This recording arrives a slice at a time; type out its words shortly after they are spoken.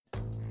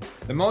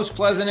The Most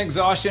Pleasant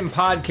Exhaustion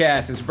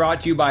podcast is brought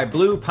to you by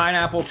Blue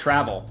Pineapple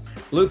Travel.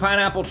 Blue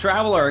Pineapple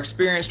Travel are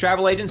experienced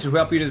travel agents who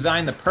help you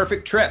design the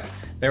perfect trip.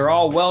 They're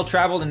all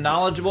well-traveled and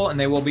knowledgeable, and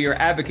they will be your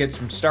advocates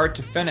from start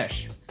to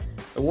finish.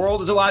 The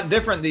world is a lot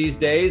different these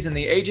days, and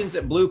the agents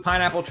at Blue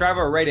Pineapple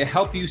Travel are ready to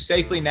help you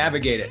safely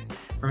navigate it.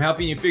 From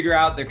helping you figure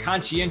out their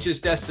conscientious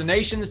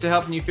destinations to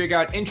helping you figure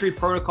out entry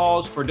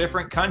protocols for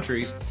different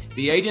countries,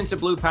 the agents at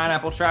Blue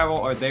Pineapple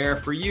Travel are there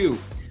for you.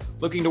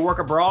 Looking to work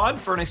abroad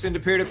for an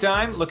extended period of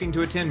time? Looking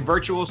to attend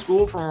virtual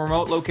school from a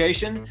remote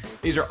location?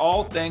 These are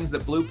all things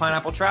that Blue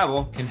Pineapple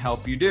Travel can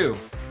help you do.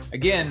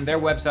 Again, their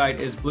website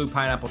is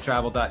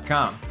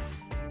bluepineappletravel.com.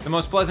 The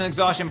Most Pleasant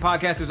Exhaustion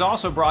podcast is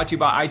also brought to you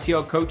by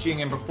ITL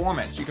Coaching and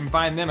Performance. You can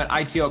find them at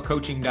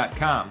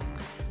itlcoaching.com.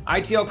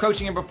 ITL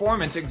Coaching and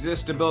Performance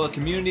exists to build a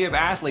community of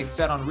athletes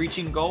set on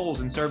reaching goals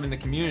and serving the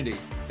community.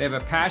 They have a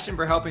passion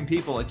for helping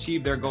people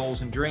achieve their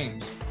goals and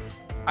dreams.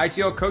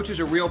 ITL coaches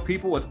are real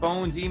people with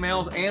phones,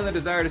 emails, and the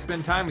desire to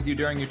spend time with you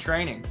during your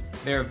training.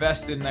 They are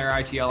vested in their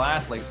ITL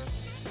athletes.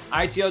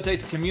 ITL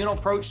takes a communal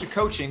approach to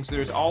coaching, so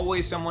there's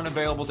always someone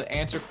available to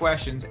answer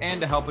questions and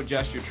to help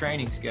adjust your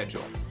training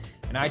schedule.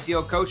 An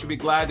ITL coach will be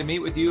glad to meet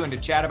with you and to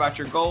chat about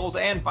your goals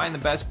and find the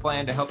best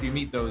plan to help you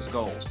meet those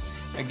goals.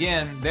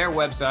 Again, their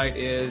website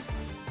is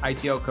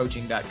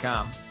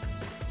itlcoaching.com.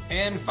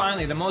 And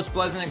finally, the Most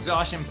Pleasant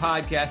Exhaustion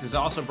podcast is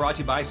also brought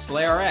to you by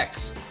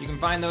SlayRx. You can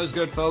find those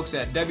good folks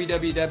at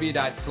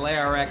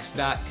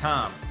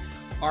www.slayrx.com.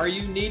 Are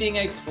you needing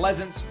a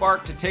pleasant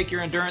spark to take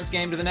your endurance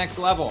game to the next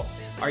level?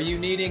 Are you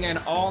needing an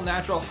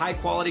all-natural,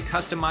 high-quality,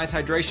 customized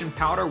hydration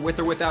powder with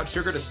or without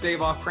sugar to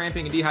stave off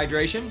cramping and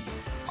dehydration?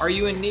 Are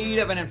you in need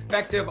of an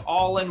effective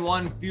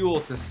all-in-one fuel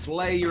to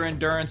slay your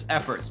endurance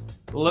efforts?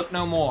 Look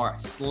no more,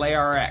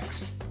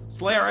 SlayRx.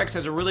 SlayRx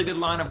has a really good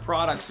line of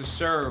products to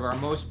serve our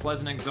Most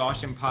Pleasant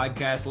Exhaustion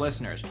podcast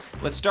listeners.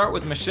 Let's start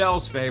with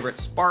Michelle's favorite,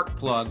 Spark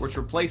Plug, which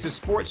replaces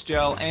sports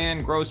gel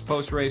and gross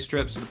post-race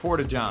trips to the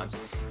Porta-Johns.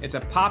 It's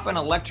a pop-in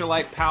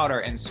electrolyte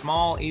powder in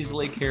small,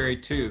 easily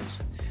carried tubes.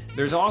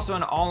 There's also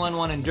an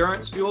all-in-one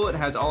endurance fuel. It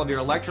has all of your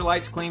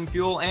electrolytes, clean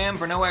fuel, and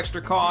for no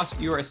extra cost,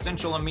 your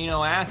essential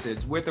amino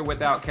acids with or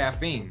without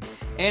caffeine.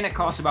 And it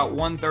costs about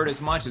 1/3 as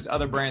much as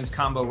other brands'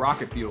 combo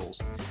rocket fuels.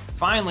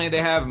 Finally, they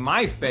have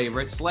my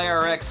favorite,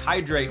 SlayRx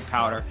Hydrate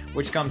Powder,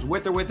 which comes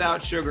with or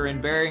without sugar in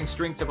varying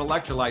strengths of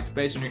electrolytes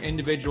based on your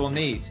individual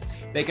needs.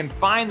 They can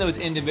find those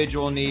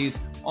individual needs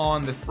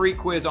on the free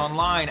quiz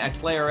online at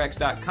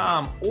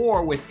slayrx.com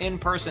or with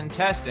in-person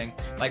testing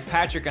like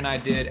Patrick and I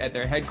did at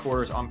their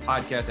headquarters on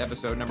podcast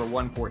episode number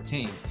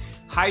 114.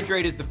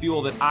 Hydrate is the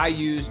fuel that I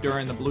used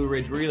during the Blue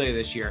Ridge Relay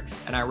this year,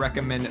 and I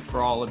recommend it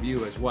for all of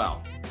you as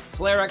well.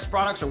 SlayRx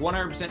products are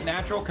 100%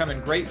 natural, come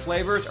in great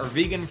flavors, are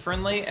vegan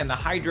friendly, and the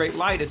Hydrate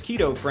Light is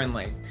keto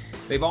friendly.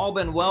 They've all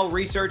been well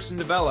researched and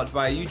developed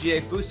by a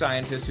UGA food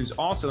scientist who's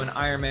also an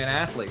Ironman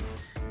athlete.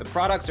 The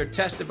products are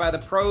tested by the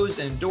pros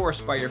and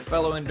endorsed by your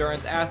fellow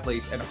endurance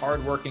athletes and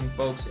hardworking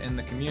folks in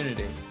the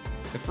community.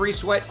 The free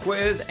sweat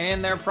quiz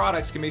and their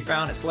products can be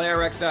found at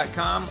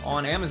slayrx.com,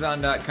 on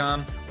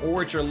amazon.com,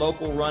 or at your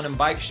local run and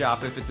bike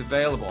shop if it's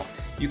available.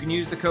 You can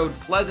use the code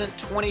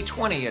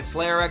PLEASANT2020 at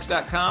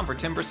slayrx.com for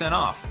 10%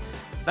 off.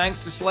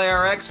 Thanks to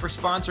SlayRx for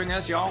sponsoring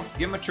us, y'all.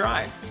 Give them a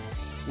try.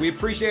 We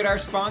appreciate our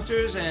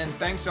sponsors, and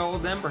thanks to all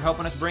of them for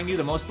helping us bring you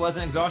the Most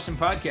Pleasant Exhaustion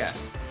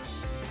podcast.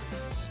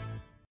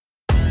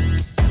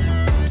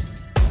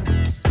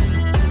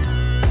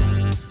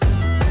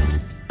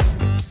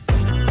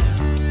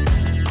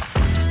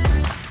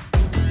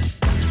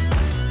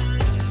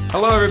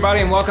 Hello,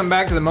 everybody, and welcome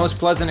back to the Most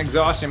Pleasant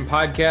Exhaustion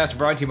podcast,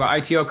 brought to you by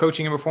ITL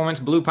Coaching and Performance,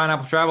 Blue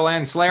Pineapple Travel,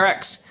 and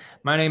SlayRx.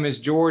 My name is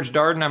George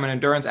Darden. I'm an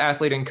endurance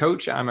athlete and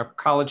coach. I'm a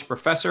college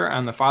professor.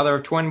 I'm the father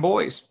of twin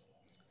boys.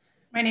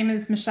 My name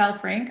is Michelle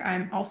Frank.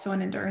 I'm also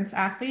an endurance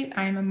athlete.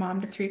 I am a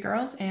mom to 3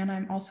 girls, and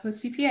I'm also a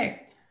CPA.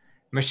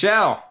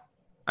 Michelle,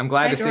 I'm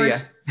glad to George.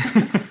 see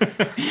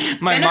you.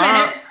 My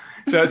mom.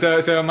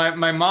 So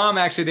my mom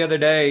actually the other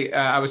day,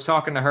 I was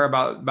talking to her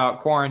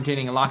about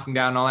quarantining and locking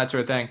down and all that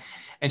sort of thing.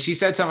 And she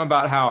said something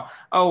about how,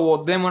 oh,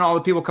 well, then when all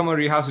the people come over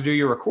to your house to do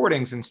your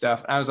recordings and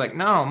stuff. And I was like,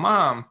 no,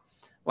 Mom,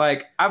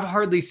 like I've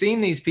hardly seen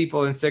these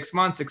people in 6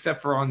 months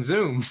except for on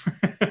Zoom.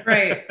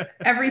 Right.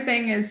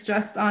 Everything is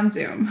just on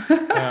Zoom.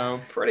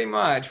 Pretty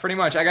much.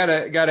 I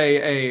got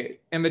a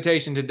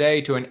invitation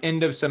today to an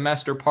end of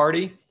semester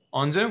party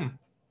on Zoom.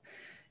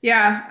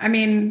 Yeah. I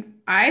mean,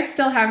 I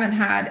still haven't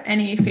had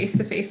any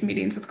face-to-face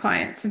meetings with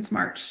clients since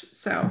March.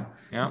 So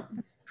yeah.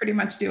 Pretty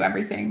much do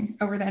everything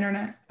over the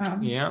internet.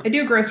 Yeah. I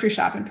do grocery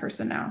shop in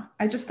person now.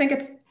 I just think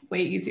it's way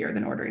easier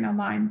than ordering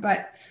online,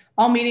 but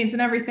all meetings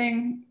and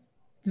everything,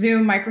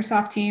 Zoom,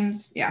 Microsoft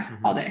Teams,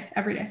 all day,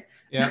 every day.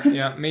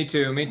 Yeah, me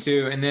too.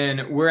 And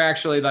then we're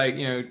actually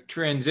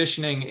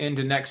transitioning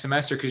into next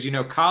semester because,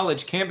 most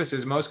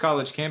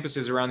college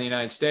campuses around the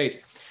United States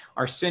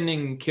are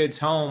sending kids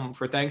home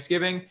for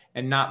Thanksgiving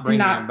and not bringing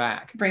them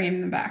back.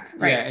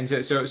 Right. Yeah,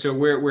 and so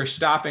we're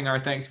stopping our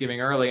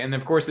Thanksgiving early, and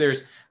of course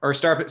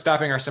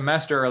stopping our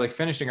semester early,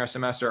 finishing our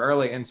semester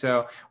early, and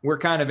so we're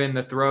kind of in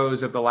the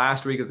throes of the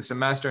last week of the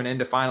semester and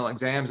into final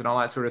exams and all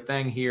that sort of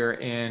thing here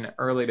in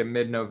early to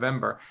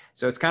mid-November.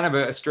 So it's kind of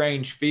a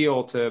strange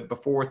feel to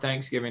before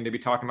Thanksgiving to be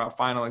talking about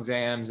final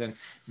exams and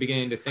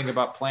beginning to think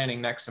about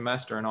planning next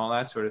semester and all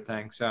that sort of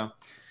thing. So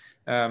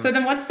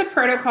then what's the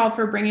protocol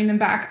for bringing them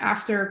back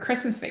after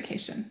Christmas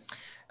vacation?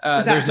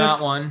 There's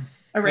not one.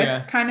 A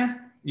risk kind of?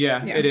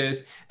 Yeah, it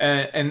is.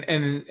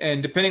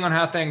 And depending on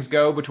how things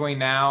go between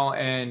now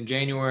and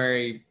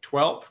January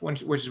 12th,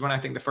 which is when I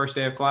think the first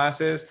day of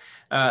class is,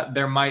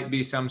 there might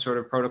be some sort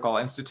of protocol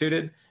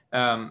instituted.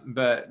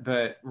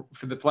 But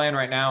for the plan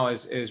right now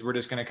is we're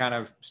just going to kind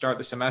of start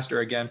the semester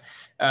again.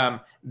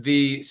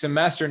 The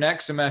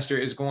next semester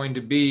is going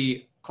to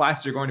be,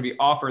 classes are going to be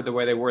offered the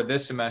way they were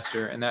this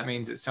semester. And that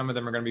means that some of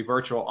them are going to be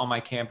virtual on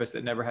my campus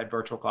that never had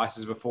virtual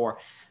classes before.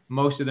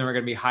 Most of them are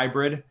going to be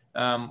hybrid,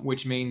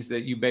 which means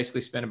that you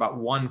basically spend about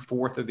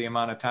 1/4 of the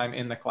amount of time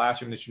in the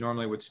classroom that you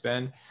normally would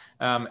spend.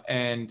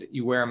 And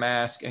you wear a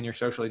mask and you're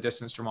socially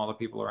distanced from all the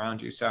people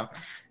around you. So,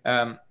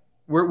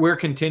 we're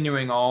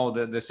continuing all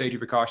the safety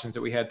precautions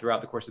that we had throughout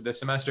the course of this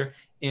semester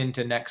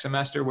into next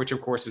semester, which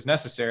of course is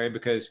necessary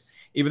because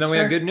even though we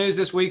had good news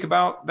this week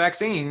about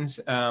vaccines,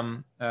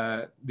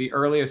 the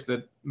earliest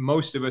that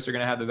most of us are going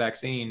to have the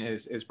vaccine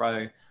is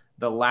probably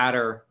the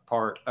latter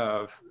part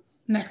of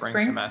spring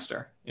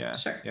semester. Yeah.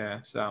 Sure. Yeah.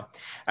 So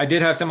I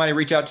did have somebody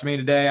reach out to me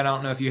today. I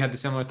don't know if you had the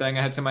similar thing.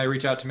 I had somebody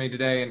reach out to me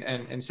today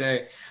and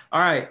say,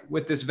 all right,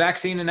 with this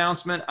vaccine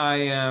announcement, I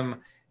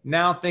am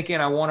now thinking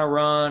I want to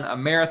run a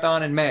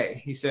marathon in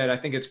May. He said, I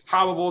think it's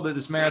probable that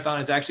this marathon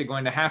is actually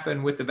going to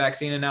happen with the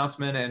vaccine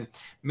announcement. And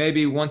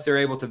maybe once they're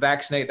able to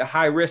vaccinate the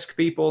high risk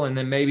people, and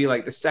then maybe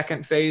like the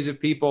second phase of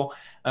people,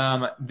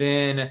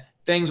 then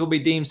things will be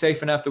deemed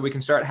safe enough that we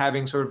can start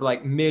having sort of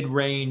like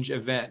mid-range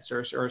events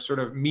or sort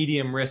of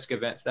medium risk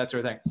events, that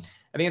sort of thing.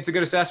 I think it's a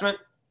good assessment.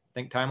 I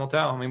think time will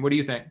tell. I mean, what do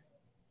you think?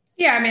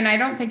 Yeah, I mean, I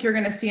don't think you're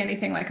going to see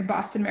anything like a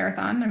Boston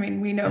Marathon. I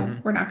mean, we know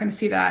we're not going to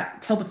see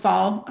that till the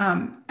fall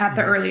at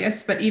the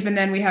earliest, but even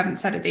then we haven't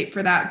set a date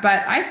for that.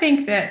 But I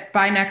think that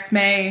by next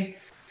May,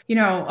 you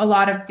know, a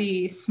lot of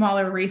the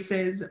smaller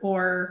races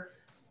or,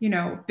 you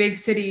know, big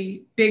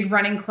city, big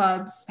running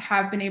clubs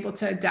have been able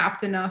to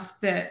adapt enough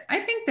that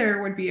I think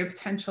there would be a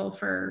potential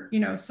for, you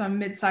know, some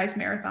mid-sized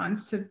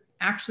marathons to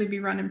actually be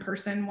run in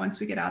person once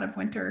we get out of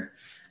winter.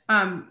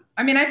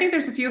 I mean, I think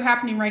there's a few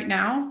happening right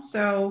now.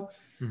 So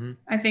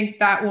I think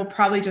that will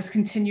probably just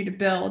continue to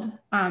build,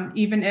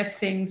 even if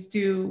things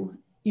do,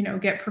 you know,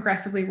 get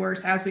progressively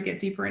worse as we get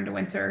deeper into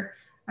winter.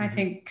 I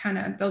think kind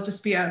of there'll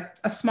just be a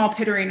small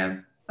pittering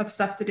of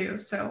stuff to do.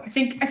 So I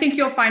think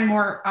you'll find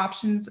more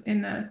options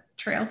in the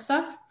trail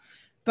stuff.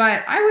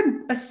 But I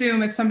would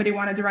assume if somebody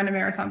wanted to run a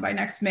marathon by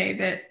next May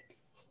that,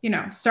 you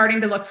know,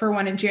 starting to look for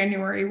one in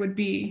January would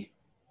be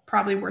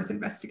probably worth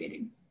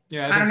investigating.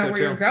 Yeah, I don't know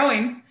where you're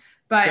going,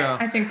 but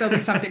I think there'll be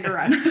something to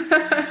run.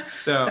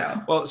 So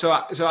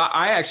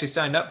I actually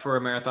signed up for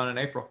a marathon in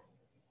April.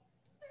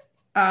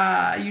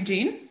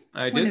 Eugene?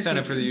 I did sign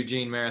up for the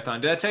Eugene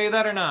Marathon. Did I tell you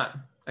that or not?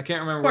 I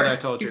can't remember what I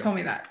told you. You told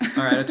me that.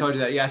 All right, I told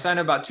you that. Yeah, I signed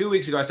up about 2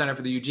 weeks ago. I signed up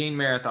for the Eugene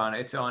Marathon.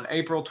 It's on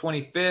April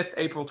 25th,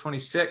 April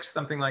 26th,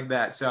 something like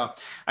that. So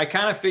I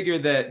kind of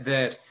figured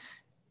that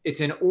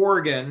it's in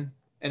Oregon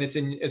and it's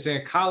in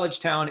a college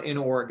town in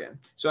Oregon.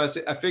 So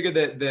I figured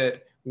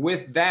that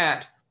with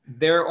that,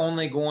 they're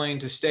only going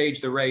to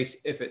stage the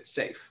race if it's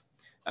safe.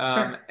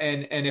 And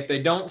if they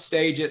don't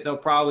stage it, they'll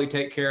probably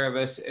take care of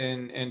us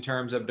in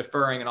terms of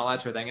deferring and all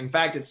that sort of thing. In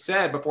fact, it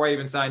said before I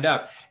even signed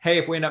up, hey,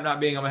 if we end up not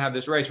being able to have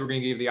this race, we're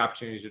going to give you the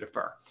opportunity to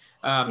defer.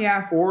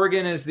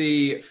 Oregon is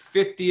the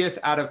 50th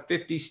out of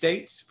 50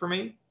 states for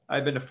me.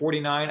 I've been to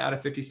 49 out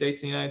of 50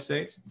 states in the United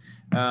States.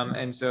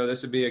 And so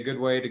this would be a good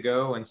way to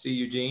go and see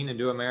Eugene and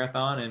do a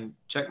marathon and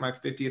check my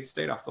 50th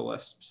state off the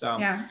list. So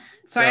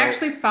I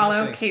actually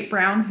follow Kate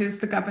Brown, who's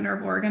the governor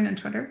of Oregon, on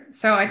Twitter.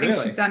 So I think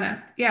she's done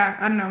I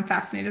don't know, I'm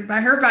fascinated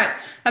by her, but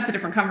that's a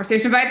different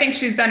conversation. But I think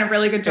she's done a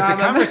really good job.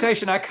 It's a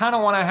conversation I kind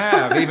of want to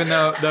have, even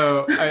though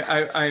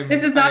I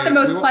this is not the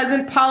most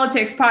pleasant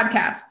politics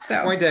podcast.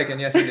 So point taken.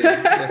 Yes, indeed.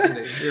 Yes,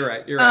 indeed. You're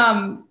right.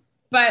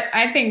 But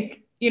I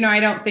think, you know, I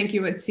don't think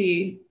you would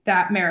see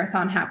that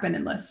marathon happen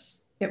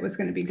unless it was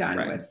going to be done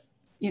with,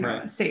 you know,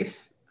 a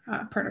safe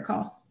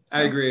protocol. So.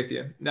 I agree with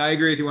you. I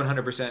agree with you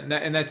 100%.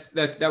 And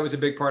that was a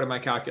big part of my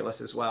calculus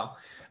as well.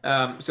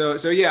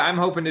 So yeah, I'm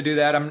hoping to do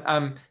that.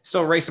 I'm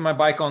still racing my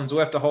bike on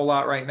Zwift a whole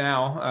lot right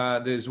now.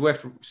 The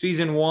Zwift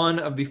season 1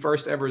 of the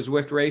first ever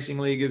Zwift Racing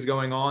League is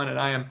going on, and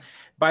I am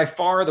by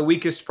far the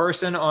weakest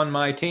person on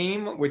my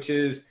team, which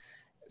is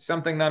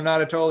something that I'm not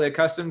totally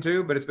accustomed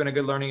to, but it's been a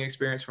good learning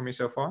experience for me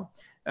so far.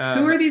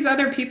 Who are these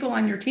other people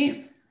on your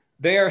team?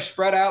 They are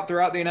spread out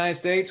throughout the United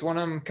States.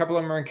 A couple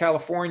of them are in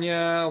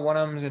California, one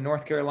of them is in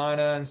North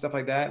Carolina and stuff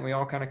like that. And we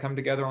all kind of come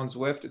together on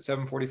Zwift at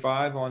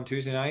 7:45 on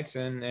Tuesday nights,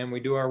 and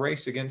we do our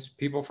race against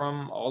people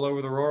from all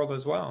over the world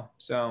as well.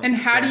 So. And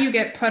how do you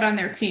get put on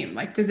their team?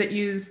 Like, does it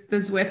use the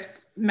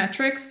Zwift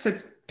metrics to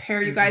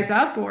pair you guys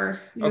up, or?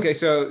 Okay,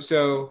 so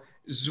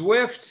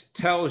Zwift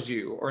tells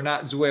you, or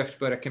not Zwift,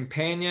 but a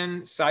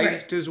companion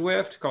site to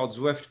Zwift called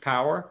Zwift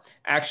Power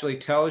actually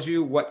tells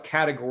you what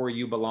category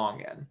you belong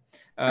in.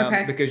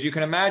 Because you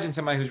can imagine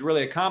somebody who's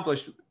really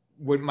accomplished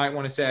might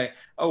want to say,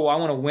 oh, I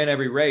want to win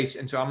every race,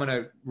 and so I'm going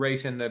to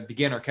race in the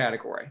beginner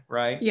category,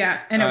 right?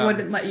 Yeah, and it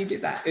wouldn't let you do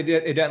that.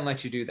 It doesn't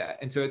let you do that.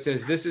 And so it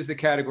says, this is the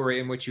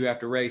category in which you have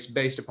to race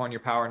based upon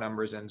your power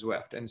numbers in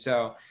Zwift. And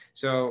so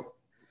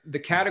the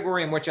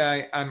category in which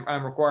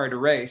I'm required to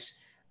race,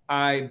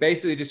 I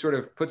basically just sort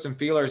of put some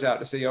feelers out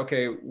to see,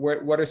 okay,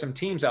 what are some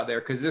teams out there?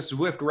 Because this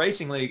Zwift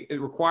Racing League, it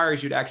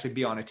requires you to actually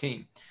be on a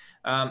team.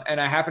 And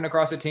I happened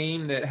across a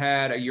team that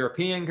had a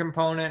European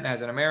component,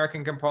 has an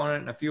American component,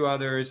 and a few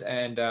others,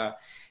 and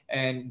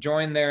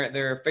joined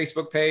their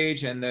Facebook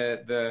page. And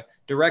the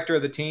director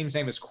of the team's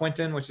name is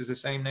Quentin, which is the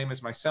same name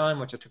as my son,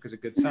 which I took as a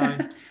good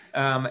sign.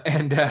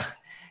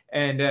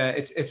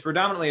 It's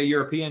predominantly a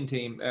European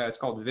team. It's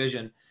called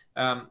Vision.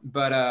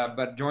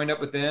 But joined up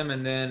with them,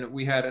 and then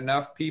we had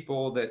enough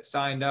people that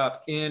signed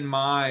up in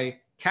my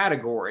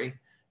category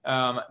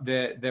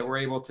that were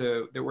able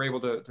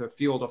to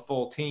field a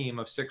full team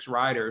of 6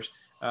 riders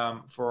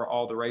for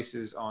all the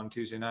races on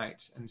Tuesday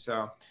nights. And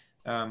so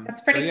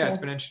that's pretty cool. It's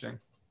been interesting.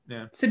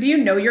 Yeah. So do you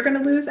know you're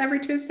going to lose every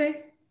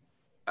Tuesday?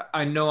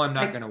 I know I'm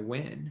not going to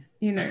win.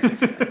 You know.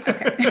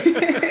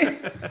 Okay.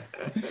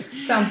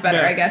 Sounds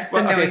better, I guess,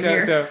 than knowing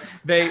so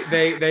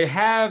they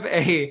have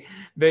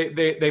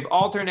they've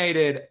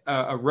alternated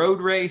a road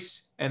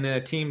race and then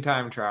a team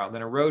time trial,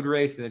 then a road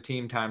race, then a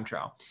team time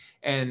trial.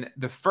 And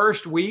the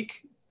first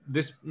week,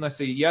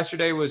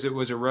 yesterday was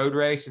a road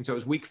race, and so it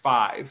was week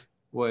 5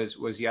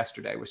 was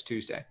yesterday, was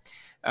Tuesday.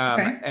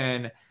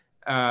 And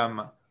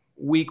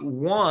week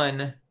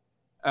 1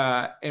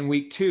 and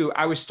week 2,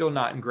 I was still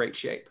not in great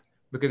shape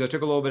because I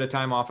took a little bit of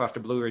time off after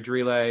Blue Ridge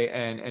Relay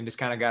and just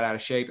kind of got out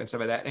of shape and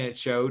stuff like that, and it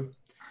showed.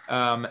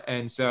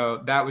 And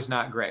so that was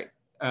not great.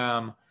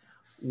 That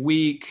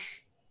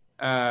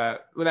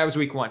was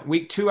week 1.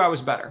 Week 2, I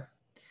was better.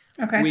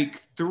 Okay. Week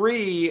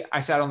 3, I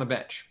sat on the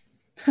bench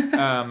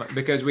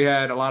because we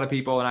had a lot of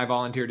people, and I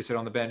volunteered to sit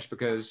on the bench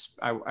because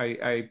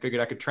I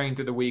figured I could train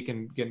through the week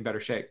and get in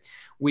better shape.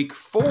 Week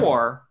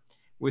 4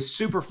 was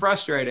super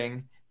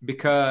frustrating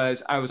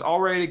because I was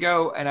all ready to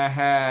go, and I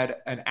had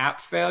an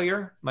app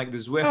failure, like the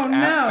Zwift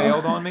app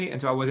failed on me, and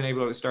so I wasn't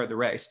able to start the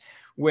race,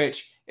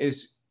 which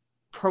is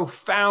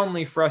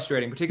profoundly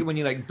frustrating, particularly when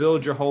you like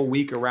build your whole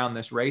week around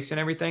this race and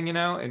everything,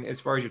 and as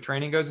far as your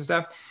training goes and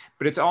stuff.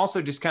 But it's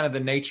also just kind of the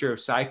nature of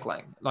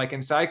cycling. Like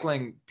in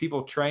cycling,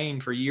 people train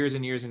for years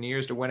and years and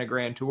years to win a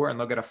Grand Tour, and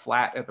they'll get a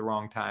flat at the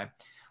wrong time.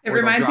 It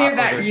reminds me of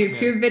that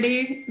YouTube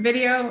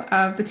video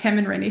of the Tim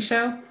and Rennie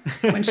show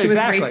when she was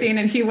racing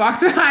and he walked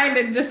behind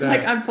and just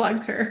like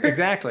unplugged her.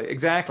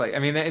 Exactly. I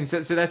mean, and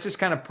so that's just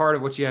kind of part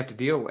of what you have to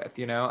deal with,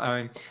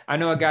 I mean, I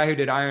know a guy who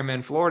did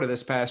Ironman Florida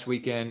this past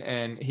weekend,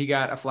 and he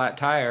got a flat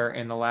tire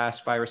in the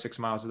last 5 or 6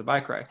 miles of the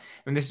bike ride. I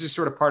mean, this is just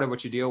sort of part of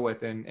what you deal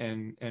with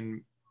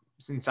in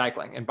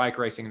cycling and bike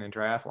racing and in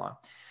triathlon.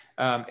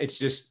 It's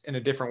just in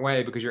a different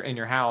way because you're in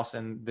your house,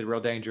 and the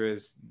real danger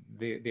is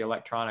the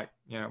electronic,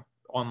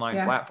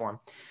 online platform.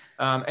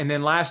 And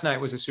then last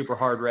night was a super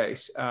hard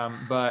race.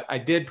 But I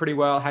did pretty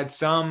well, had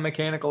some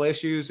mechanical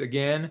issues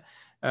again,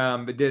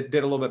 but did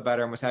a little bit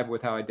better and was happy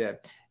with how I did.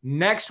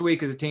 Next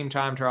week is a team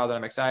time trial that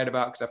I'm excited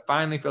about because I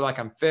finally feel like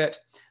I'm fit.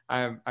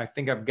 I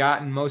think I've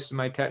gotten most of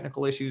my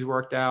technical issues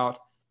worked out.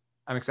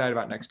 I'm excited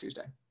about next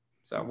Tuesday.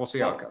 So we'll see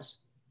how it goes.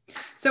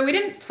 So we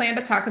didn't plan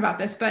to talk about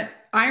this, but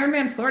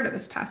Ironman Florida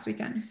this past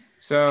weekend.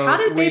 So how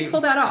did they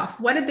pull that off?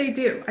 What did they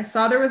do? I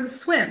saw there was a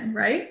swim,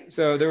 right?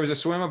 So there was a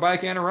swim, a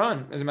bike, and a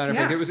run. As a matter of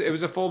fact, it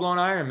was a full-blown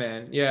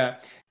Ironman. Yeah.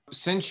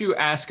 Since you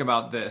asked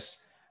about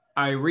this,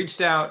 I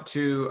reached out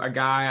to a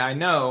guy I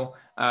know,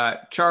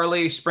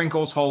 Charlie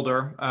Sprinkles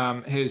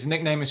Holder. His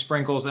nickname is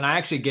Sprinkles, and I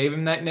actually gave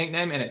him that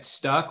nickname, and it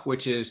stuck,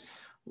 which is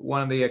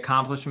one of the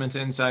accomplishments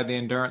inside the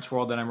endurance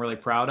world that I'm really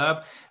proud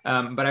of.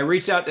 But I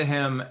reached out to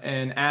him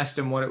and asked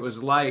him what it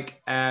was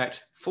like at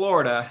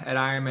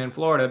Ironman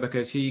Florida,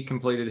 because he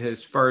completed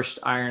his first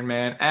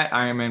Ironman at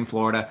Ironman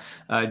Florida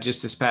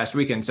just this past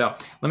weekend. So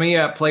let me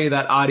play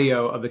that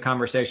audio of the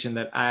conversation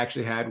that I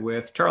actually had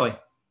with Charlie.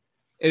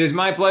 It is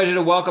my pleasure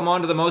to welcome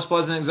onto the Most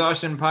Pleasant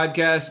Exhaustion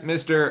podcast,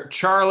 Mr.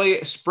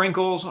 Charlie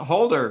Sprinkles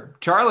Holder.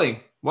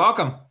 Charlie,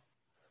 welcome.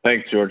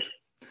 Thanks, George.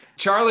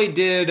 Charlie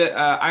did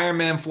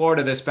Ironman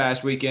Florida this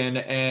past weekend,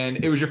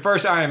 and it was your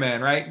first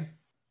Ironman, right?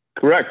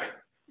 Correct.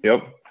 Yep.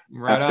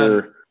 Right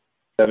After on.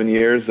 7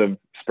 years of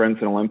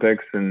sprints and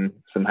Olympics and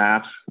some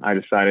halves, I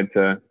decided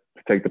to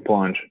take the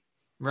plunge.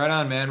 Right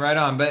on, man. Right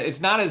on. But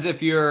it's not as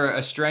if you're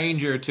a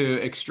stranger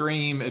to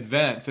extreme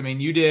events. I mean,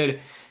 you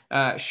did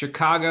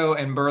Chicago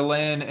and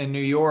Berlin and New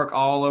York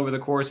all over the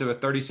course of a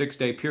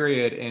 36-day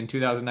period in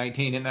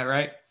 2019. Isn't that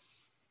right?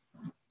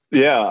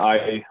 Yeah,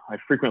 I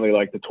frequently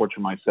like to torture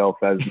myself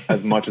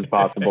as much as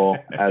possible,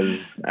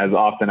 as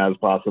often as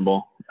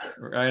possible.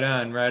 Right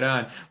on, right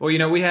on.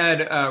 Well, we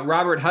had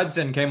Robert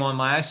Hudson came on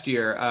last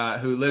year,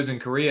 who lives in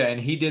Korea, and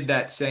he did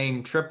that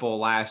same triple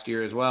last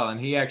year as well. And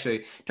he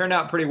actually turned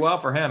out pretty well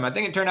for him. I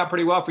think it turned out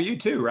pretty well for you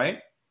too, right?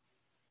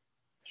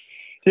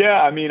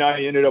 Yeah, I mean,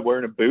 I ended up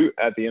wearing a boot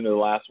at the end of the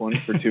last one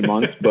for 2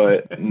 months,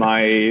 but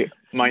my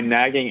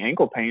nagging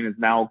ankle pain is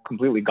now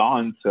completely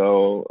gone.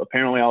 So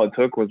apparently all it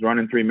took was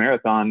running 3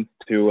 marathons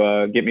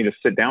to get me to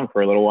sit down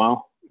for a little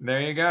while.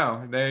 There you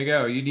go. There you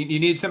go. You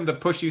need something to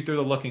push you through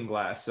the looking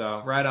glass.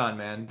 So right on,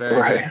 man. Very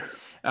right.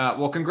 good.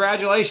 Well,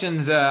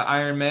 congratulations,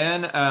 Iron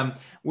Man.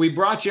 We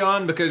brought you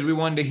on because we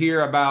wanted to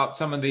hear about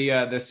some of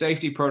the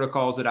safety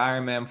protocols that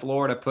Ironman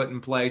Florida put in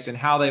place and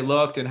how they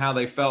looked and how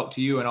they felt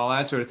to you and all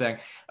that sort of thing.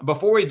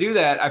 Before we do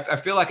that, I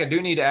feel like I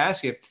do need to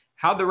ask you,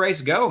 how'd the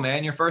race go,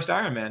 man? Your first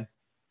Ironman?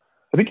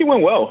 I think it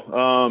went well.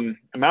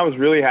 I was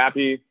really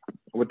happy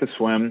with the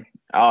swim.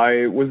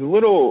 I was a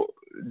little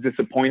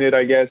disappointed,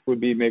 I guess would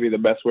be maybe the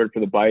best word for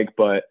the bike,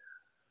 but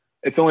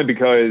it's only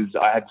because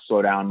I had to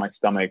slow down. My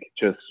stomach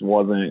just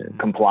wasn't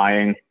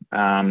complying.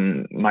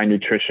 My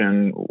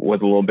nutrition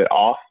was a little bit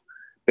off.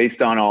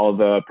 Based on all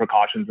the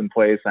precautions in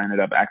place, I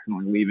ended up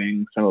accidentally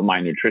leaving some of my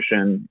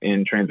nutrition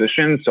in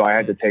transition. So I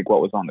had to take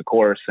what was on the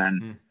course,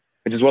 and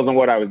it just wasn't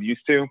what I was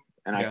used to.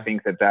 And I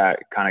think that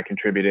kind of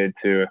contributed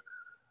to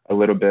a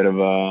little bit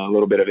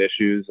of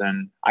issues.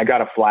 And I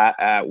got a flat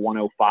at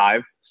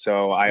 105.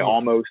 So I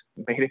almost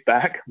made it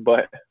back,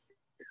 but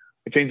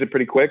I changed it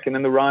pretty quick. And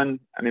then the run,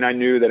 I mean, I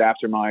knew that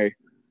after my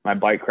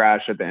bike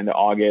crash at the end of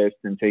August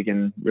and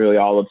taking really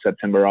all of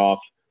September off,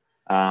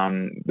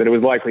 that it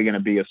was likely going to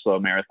be a slow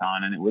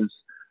marathon. And it was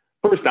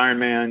first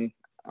Ironman.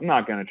 I'm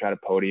not going to try to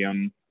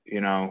podium.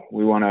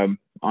 We want to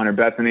honor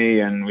Bethany,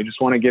 and we just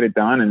want to get it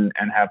done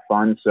and have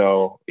fun.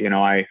 So,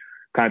 I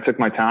kind of took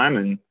my time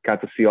and got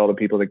to see all the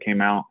people that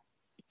came out.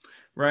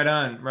 Right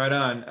on, right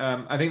on.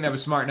 I think that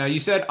was smart. Now, you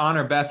said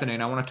honor Bethany,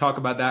 and I want to talk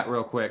about that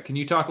real quick. Can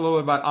you talk a little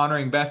bit about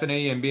honoring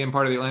Bethany and being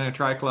part of the Atlanta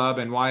Tri Club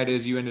and why it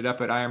is you ended up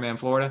at Ironman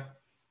Florida?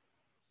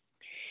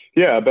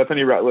 Yeah,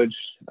 Bethany Rutledge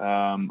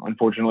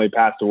unfortunately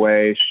passed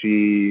away.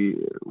 She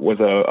was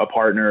a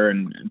partner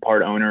and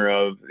part owner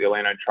of the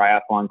Atlanta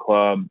Triathlon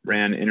Club,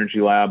 ran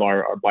Energy Lab,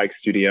 our bike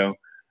studio.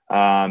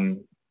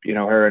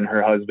 Her and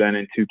her husband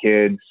and 2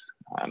 kids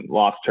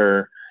lost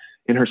her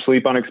in her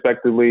sleep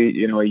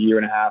unexpectedly, a year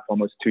and a half,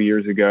 almost 2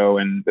 years ago.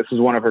 And this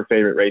was one of her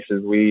favorite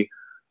races. We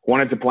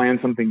wanted to plan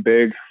something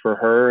big for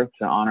her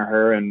to honor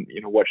her and,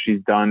 what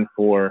she's done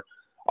for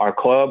our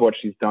club, what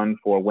she's done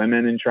for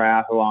women in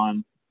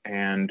triathlon.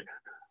 And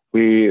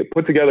we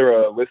put together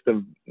a list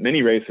of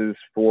mini races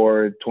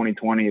for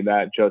 2020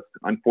 that just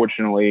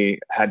unfortunately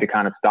had to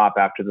kind of stop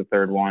after the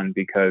third one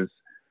because,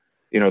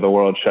 the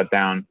world shut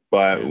down.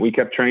 But we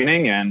kept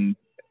training, and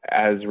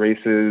as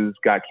races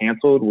got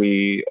canceled,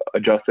 we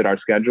adjusted our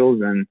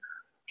schedules, and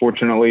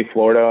fortunately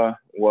Florida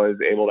was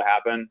able to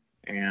happen,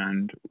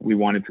 and we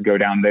wanted to go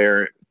down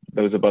there,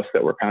 those of us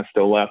that were kind of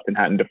still left and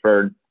hadn't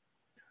deferred.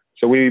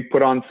 So we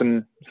put on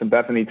some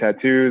Bethany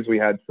tattoos. We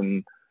had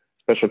some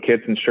special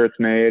kits and shirts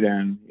made,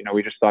 and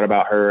we just thought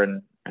about her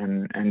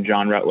and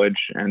John Rutledge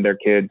and their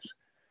kids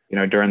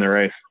during the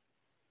race.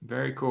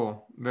 Very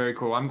cool. Very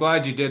cool. I'm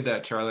glad you did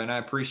that, Charlie, and I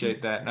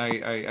appreciate that. And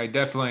I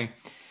definitely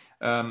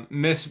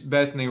miss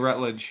Bethany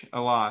Rutledge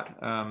a lot.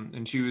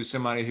 And she was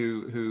somebody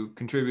who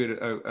contributed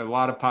a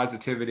lot of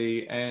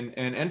positivity and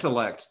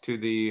intellect to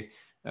the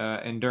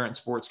endurance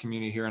sports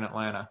community here in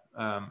Atlanta.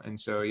 And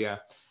so,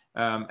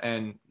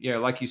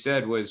 like you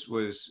said, was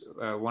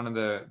one of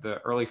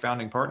the early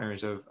founding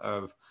partners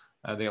of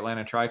the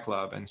Atlanta Tri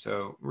Club. And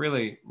so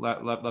really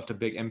left a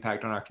big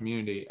impact on our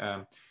community,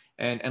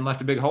 and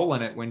left a big hole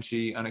in it when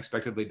she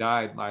unexpectedly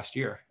died last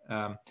year.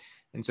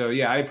 And so,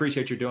 I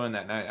appreciate you doing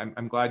that. And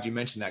I'm glad you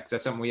mentioned that, because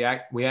that's something we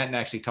hadn't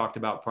actually talked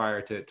about prior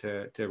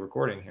to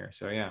recording here.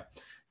 So,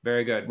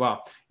 very good.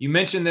 Well, you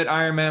mentioned that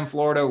Ironman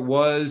Florida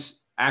was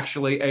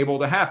actually able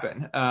to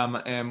happen,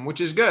 and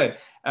which is good.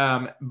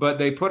 But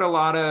they put a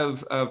lot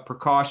of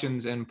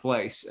precautions in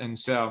place. And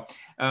so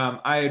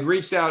I had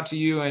reached out to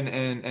you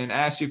and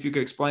asked you if you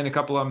could explain a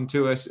couple of them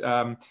to us,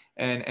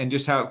 and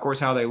just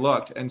how they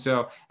looked. And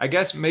so I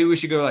guess maybe we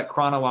should go like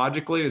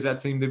chronologically. Does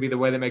that seem to be the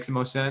way that makes the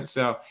most sense?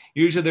 So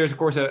usually there's of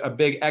course a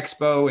big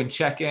expo and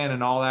check-in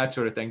and all that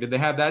sort of thing. Did they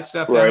have that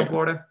stuff down in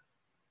Florida?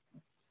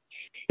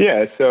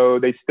 Yeah, so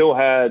they still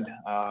had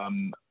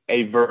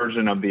a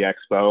version of the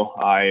expo.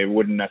 I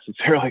wouldn't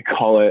necessarily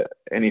call it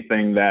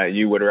anything that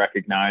you would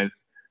recognize.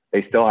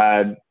 They still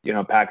had,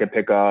 packet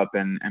pickup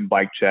and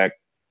bike check.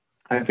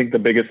 I think the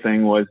biggest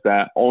thing was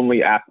that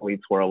only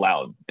athletes were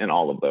allowed in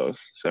all of those.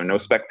 So no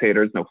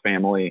spectators, no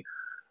family,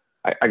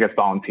 I guess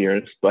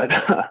volunteers, but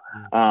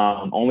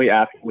only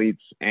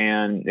athletes.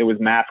 And it was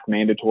mask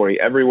mandatory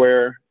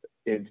everywhere.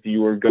 If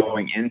you were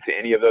going into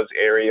any of those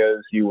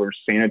areas, you were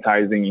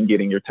sanitizing and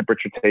getting your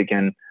temperature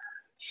taken.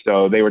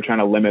 So they were trying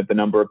to limit the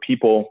number of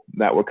people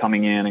that were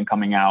coming in and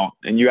coming out.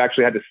 And you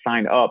actually had to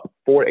sign up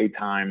for a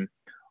time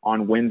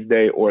on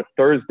Wednesday or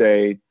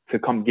Thursday to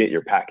come get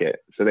your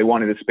packet. So they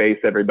wanted to space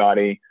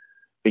everybody,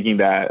 thinking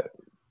that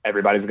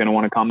everybody's going to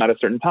want to come at a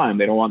certain time.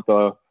 They don't want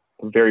the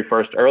very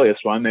first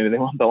earliest one. Maybe they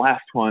want the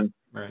last one.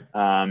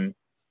 Right.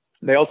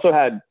 They also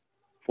had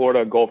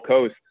Florida Gulf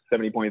Coast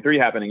 70.3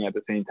 happening at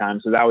the same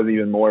time. So that was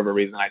even more of a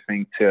reason, I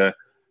think, to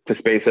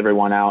space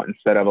everyone out.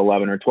 Instead of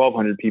 11 or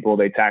 1,200 people,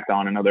 they tacked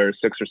on another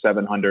 600 or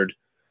 700.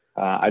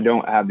 I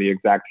don't have the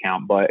exact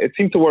count, but it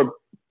seemed to work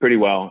pretty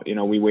well. You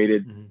know, we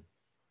waited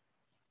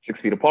 6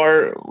 feet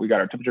apart. We got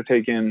our temperature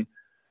taken.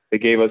 They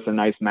gave us a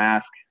nice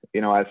mask,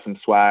 you know, as some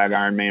swag,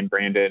 Ironman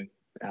branded.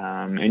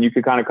 And you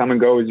could kind of come and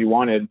go as you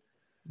wanted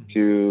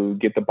to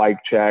get the bike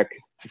check,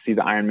 to see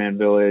the Ironman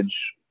Village,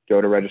 go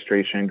to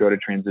registration, go to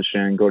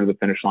transition, go to the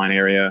finish line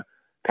area,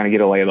 kind of get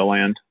a lay of the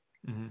land.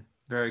 Mm-hmm.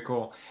 Very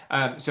cool.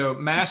 So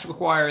mask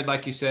required,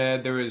 like you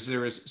said, there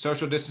was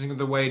social distancing of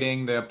the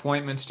waiting, the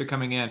appointments to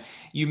coming in.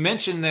 You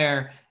mentioned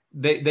there,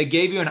 they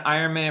gave you an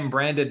Ironman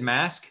branded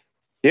mask.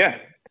 Yeah.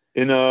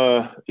 In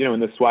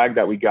the swag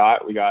that we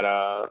got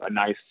a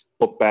nice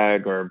book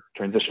bag or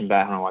transition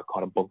bag. I don't know why I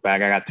call it a book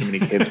bag. I got too many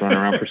kids running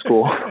around for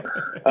school.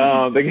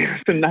 They gave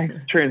us a nice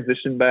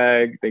transition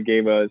bag. They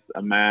gave us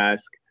a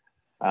mask.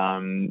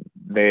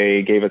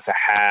 They gave us a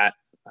hat.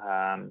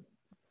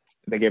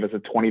 They gave us a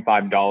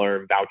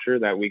 $25 voucher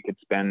that we could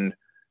spend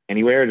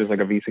anywhere, just like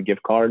a Visa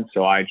gift card.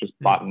 So I just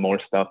bought more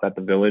stuff at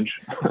the Village.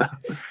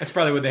 That's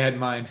probably what they had in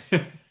mind.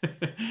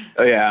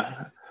 Oh,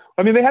 yeah.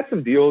 I mean, they had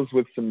some deals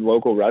with some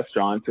local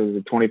restaurants. It was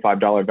a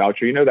 $25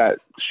 voucher. You know that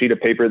sheet of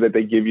paper that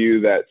they give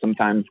you that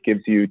sometimes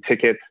gives you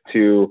tickets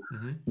to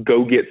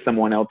go get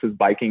someone else's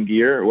biking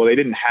gear? Well, they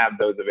didn't have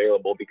those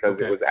available because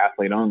it was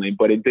athlete only,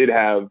 but it did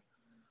have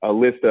a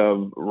list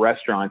of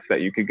restaurants that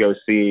you could go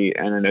see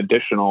and an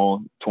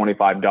additional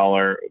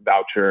 $25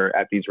 voucher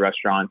at these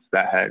restaurants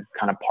that had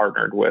kind of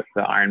partnered with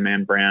the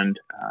Ironman brand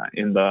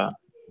in the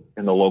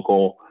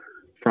local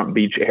Front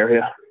Beach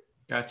area.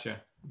 Gotcha.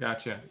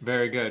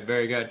 Very good.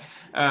 Very good.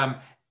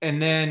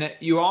 And then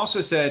you also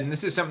said, and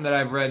this is something that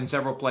I've read in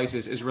several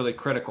places is really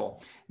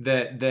critical,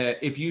 that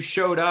if you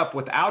showed up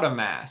without a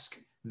mask,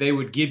 they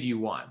would give you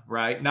one,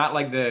 right? Not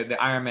like the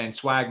Ironman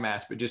swag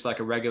mask, but just like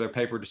a regular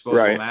paper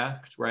disposable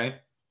mask, right?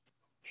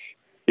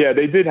 Yeah,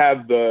 they did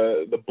have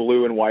the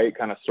blue and white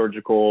kind of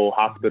surgical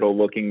hospital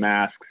looking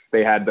masks.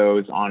 They had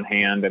those on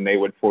hand and they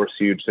would force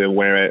you to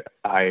wear it.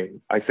 I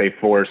say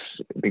force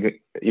because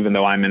even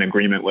though I'm in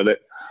agreement with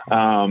it.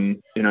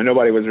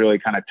 Nobody was really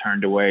kind of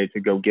turned away to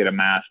go get a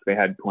mask. They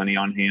had plenty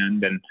on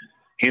hand and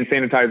hand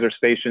sanitizer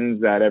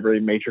stations at every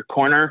major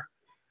corner.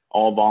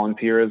 All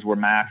volunteers were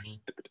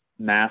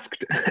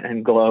masked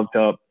and gloved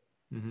up.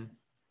 Mm-hmm.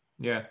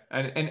 Yeah.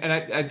 And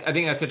I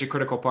think that's such a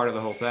critical part of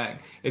the whole thing.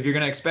 If you're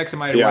going to expect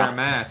somebody to wear a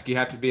mask, you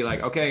have to be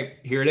like, okay,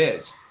 here it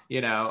is.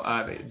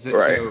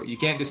 So you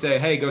can't just say,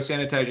 hey, go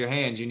sanitize your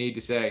hands. You need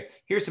to say,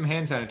 here's some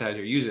hand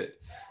sanitizer, use it.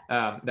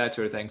 That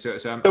sort of thing. So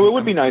I'm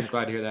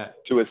glad to hear that.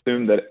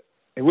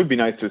 It would be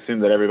nice to assume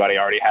that everybody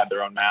already had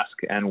their own mask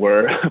and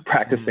were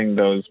practicing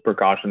those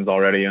precautions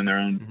already in their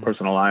own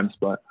personal lives.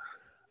 But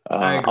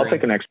I'll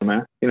take an extra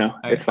mask.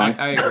 It's fine.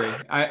 I agree.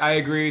 I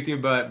agree with you,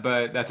 but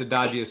that's a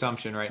dodgy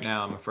assumption right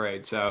now, I'm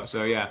afraid. So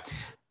yeah.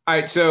 All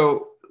right.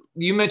 So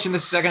you mentioned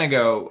this a second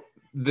ago.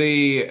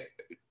 The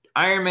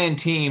Ironman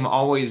team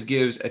always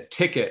gives a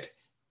ticket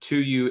to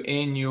you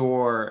in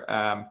your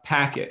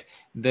packet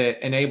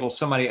that enables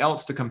somebody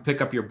else to come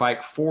pick up your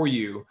bike for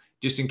you,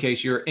 just in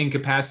case you're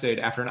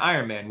incapacitated after an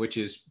Ironman, which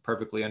is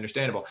perfectly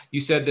understandable. You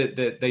said that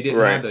they didn't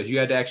have those. You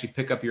had to actually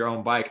pick up your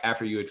own bike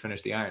after you had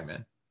finished the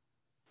Ironman.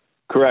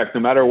 Correct.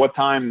 No matter what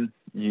time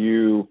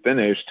you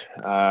finished,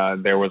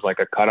 there was like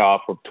a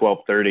cutoff of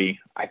 12:30.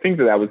 I think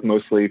that was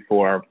mostly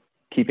for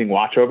keeping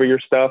watch over your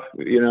stuff.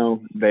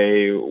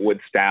 They would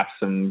staff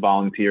some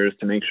volunteers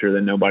to make sure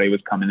that nobody was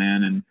coming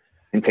in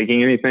and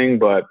taking anything.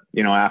 But,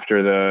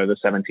 after the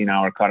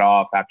 17-hour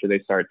cutoff, after they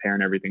start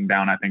tearing everything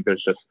down, I think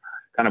there's just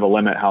kind of a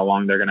limit how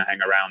long they're going to hang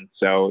around.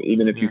 So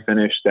even if you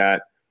finished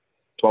at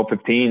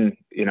 12:15,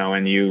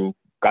 and you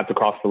got to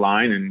cross the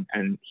line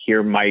and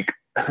hear Mike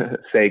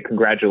say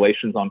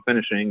congratulations on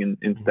finishing and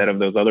instead of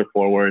those other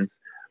 4 words,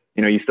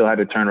 you still had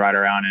to turn right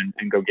around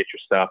and go get your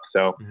stuff.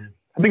 So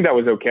I think that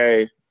was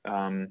okay.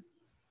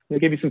 They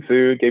gave you some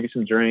food, gave you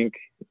some drink.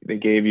 They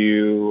gave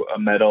you a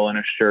medal and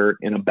a shirt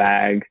in a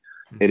bag.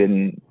 They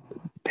didn't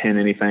pin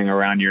anything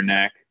around your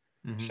neck.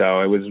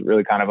 So it was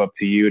really kind of up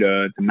to you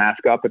to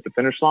mask up at the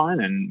finish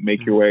line and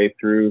make your way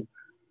through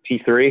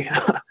T3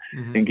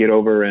 and get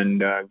over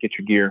and get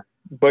your gear.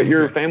 But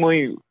your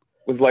family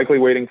was likely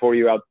waiting for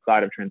you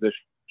outside of transition.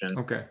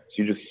 Okay.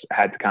 So you just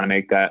had to kind of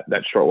make that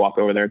short walk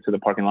over there to the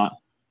parking lot.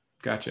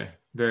 Gotcha.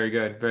 Very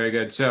good. Very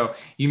good. So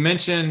you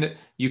mentioned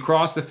you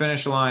crossed the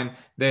finish line.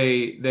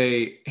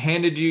 They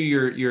handed you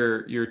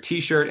your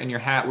t-shirt and your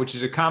hat, which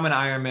is a common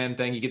Ironman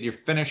thing. You get your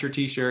finisher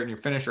t-shirt and your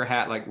finisher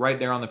hat, like right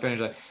there on the finish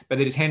line, but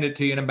they just handed it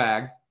to you in a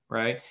bag.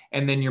 Right.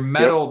 And then your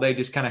medal, they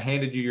just kind of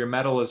handed you your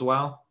medal as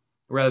well.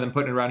 rather than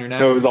putting it around your neck?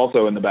 No, it was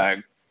also in the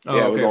bag. Oh,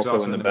 yeah, okay. it was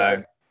also in the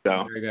bag.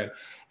 So very good.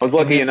 I was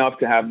lucky enough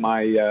to have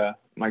my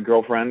my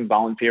girlfriend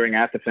volunteering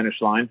at the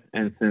finish line,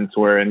 and since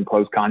we're in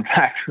close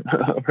contact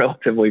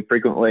relatively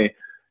frequently,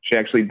 she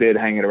actually did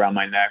hang it around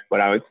my neck.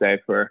 But I would say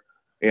for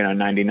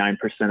 99%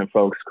 of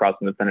folks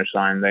crossing the finish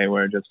line, they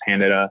were just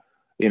handed a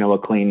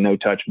clean, no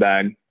touch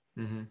bag.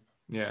 Mm-hmm.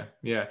 Yeah,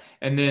 yeah.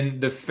 And then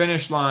the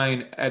finish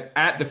line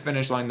at the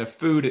finish line, the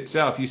food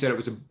itself, you said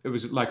it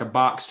was like a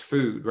boxed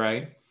food,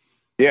 right?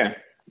 Yeah.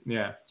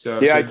 Yeah. So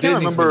I can't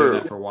Disney's been remember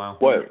doing that for a while.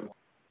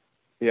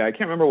 I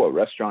can't remember what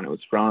restaurant it was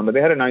from, but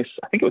they had a nice,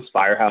 I think it was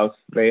Firehouse.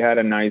 They had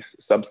a nice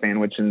sub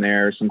sandwich in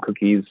there, some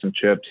cookies, some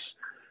chips.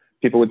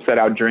 People would set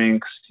out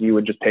drinks. You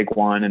would just take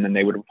one and then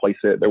they would replace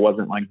it. There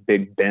wasn't like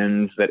big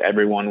bins that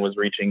everyone was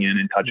reaching in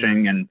and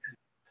touching. And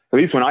at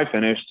least when I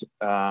finished,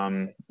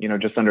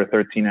 just under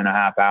 13 and a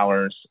half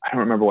hours, I don't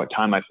remember what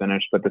time I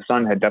finished, but the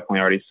sun had definitely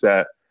already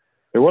set.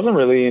 There wasn't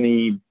really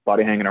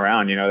anybody hanging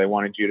around. They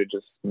wanted you to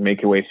just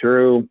make your way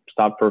through,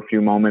 stop for a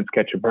few moments,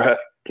 catch your breath,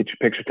 get your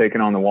picture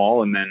taken on the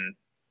wall, and then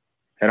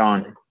head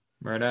on.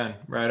 Right on.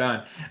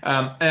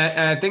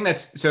 And I think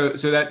that's so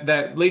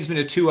that leads me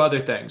to two other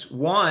things.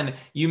 One,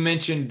 you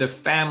mentioned the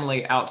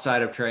family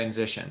outside of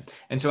transition.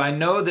 And so I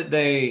know that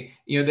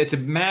that's a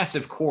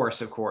massive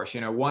course, of course,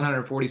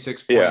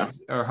 146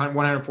 points or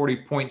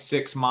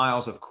 140.6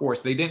 miles of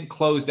course. They didn't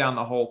close down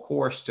the whole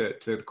course to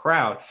the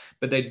crowd,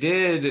 but they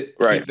did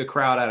keep the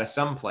crowd out of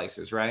some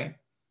places, right?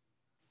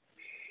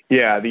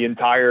 Yeah, the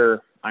entire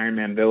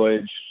Ironman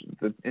Village,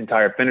 the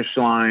entire finish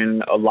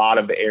line, a lot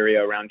of the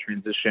area around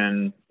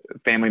transition,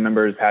 family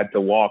members had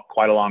to walk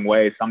quite a long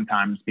way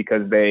sometimes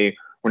because they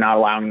were not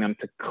allowing them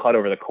to cut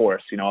over the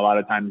course. A lot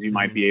of times you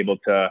might be able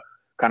to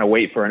kind of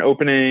wait for an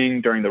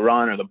opening during the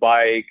run or the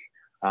bike.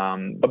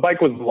 The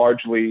bike was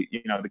largely,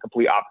 the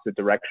complete opposite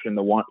direction.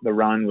 The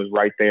run was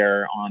right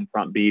there on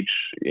Front Beach,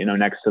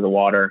 next to the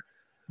water.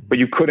 But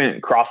you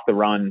couldn't cross the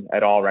run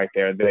at all right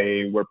there.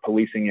 They were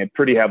policing it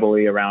pretty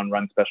heavily around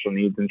run special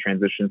needs and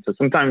transition. So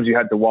sometimes you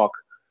had to walk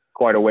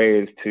quite a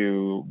ways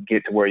to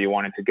get to where you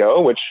wanted to go,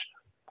 which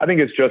I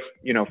think is just,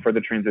 for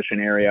the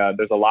transition area.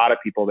 There's a lot of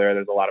people there.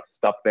 There's a lot of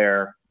stuff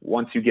there.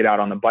 Once you get out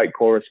on the bike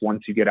course,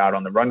 once you get out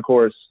on the run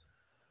course,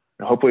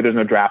 hopefully there's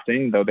no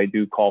drafting, though they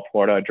do call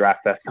Florida a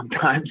draft fest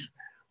sometimes.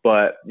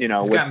 But,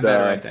 it's gotten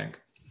better, I think.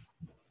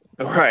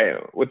 Right.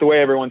 With the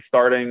way everyone's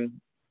starting,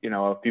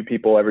 a few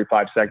people every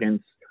 5 seconds,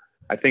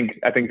 I think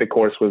the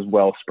course was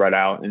well spread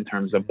out in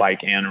terms of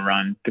bike and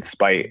run,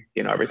 despite,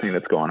 everything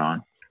that's going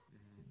on.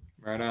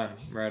 Right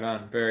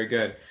on. Very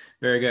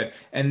good.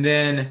 And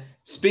then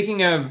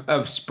speaking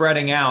of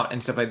spreading out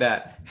and stuff like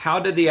that, how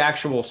did the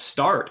actual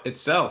start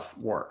itself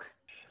work?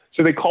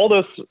 So they called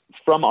us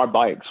from our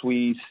bikes.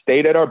 We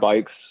stayed at our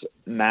bikes,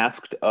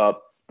 masked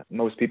up.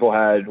 Most people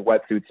had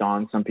wetsuits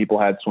on. Some people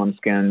had swim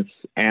skins.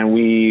 And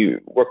we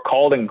were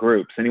called in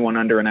groups, anyone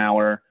under an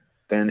hour,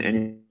 then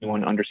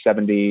anyone under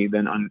 70,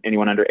 then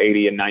anyone under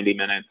 80 in 90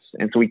 minutes.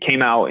 And so we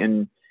came out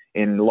in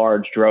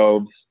large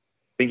droves,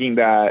 thinking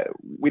that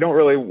we don't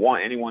really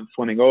want anyone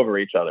swimming over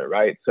each other,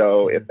 right?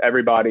 So if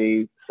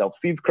everybody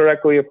self-seeds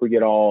correctly, if we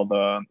get all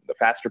the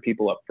faster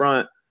people up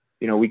front,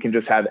 we can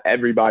just have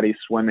everybody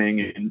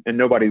swimming and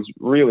nobody's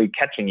really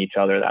catching each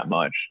other that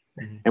much.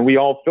 Mm-hmm. And we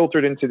all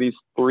filtered into these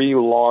 3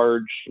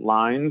 large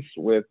lines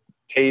with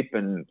tape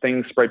and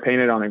things spray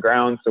painted on the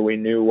ground. So we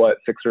knew what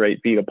 6 or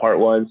 8 feet apart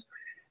was.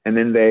 And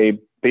then they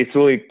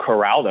basically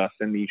corralled us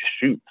in these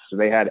chutes. So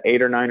they had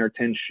 8 or 9 or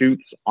 10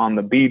 chutes on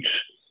the beach,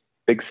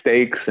 big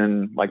stakes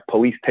and like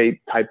police tape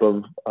type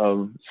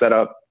of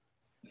setup.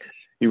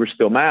 You were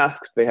still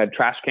masked. They had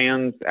trash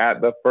cans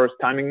at the first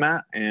timing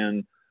mat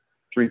and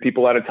 3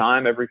 people at a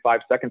time every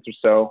 5 seconds or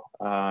so.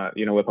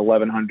 With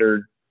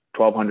 1,100,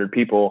 1,200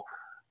 people,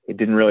 it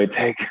didn't really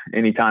take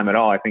any time at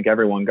all. I think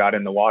everyone got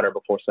in the water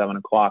before 7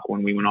 o'clock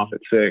when we went off at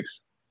 6.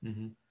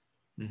 Mm-hmm.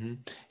 Mm-hmm.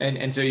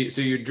 And so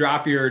you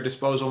drop your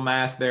disposal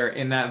mask there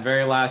in that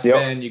very last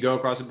bin. You go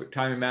across the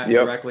timing mat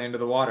directly into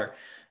the water.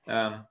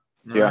 All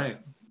right.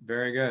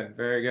 Very good.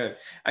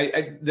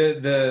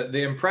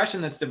 The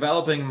impression that's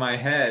developing in my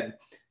head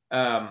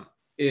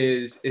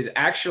is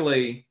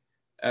actually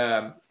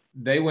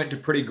they went to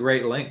pretty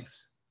great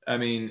lengths. I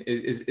mean,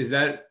 is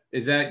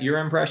that your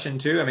impression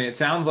too? I mean, it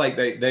sounds like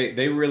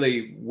they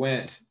really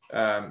went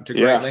to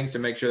great lengths to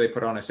make sure they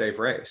put on a safe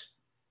race.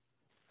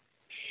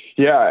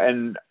 Yeah.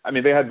 And I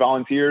mean, they had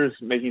volunteers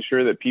making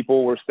sure that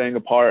people were staying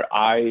apart.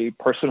 I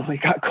personally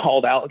got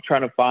called out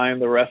trying to find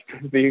the rest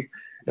of the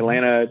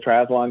Atlanta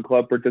Triathlon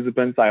Club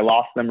participants. I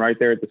lost them right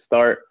there at the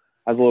start.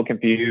 I was a little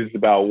confused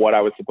about what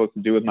I was supposed to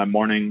do with my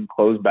morning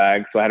clothes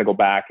bag. So I had to go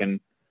back and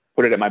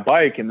put it at my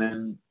bike. And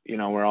then,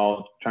 we're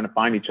all trying to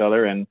find each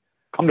other and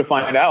come to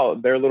find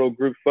out their little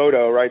group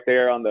photo right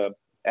there on the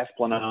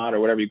Esplanade or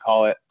whatever you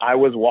call it. I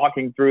was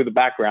walking through the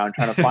background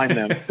trying to find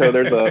them. So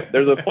there's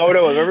a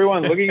photo of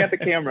everyone looking at the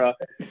camera.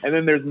 And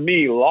then there's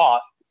me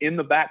lost in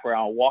the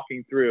background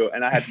walking through.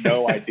 And I had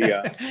no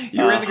idea.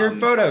 You were in the group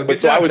photo.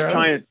 Good job,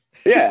 Charlie.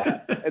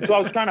 And so I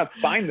was trying to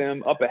find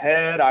them up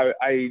ahead.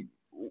 I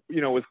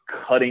was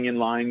cutting in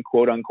line,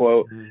 quote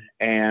unquote. Mm-hmm.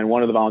 And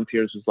one of the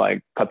volunteers was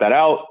like, cut that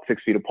out,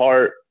 6 feet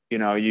apart.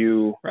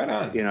 You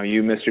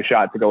missed your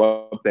shot to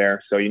go up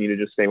there. So you need to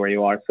just stay where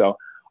you are. So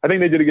I think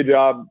they did a good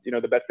job,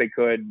 the best they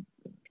could,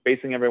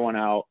 spacing everyone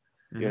out,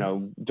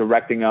 Mm-hmm.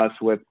 Directing us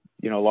with,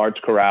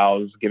 large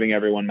corrals, giving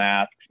everyone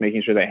masks,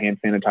 making sure that hand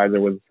sanitizer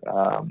was,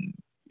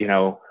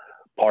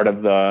 part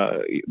of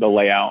the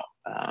layout.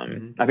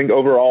 I think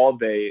overall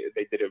they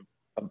did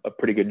a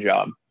pretty good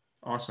job.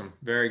 Awesome.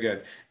 Very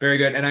good. Very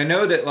good. And I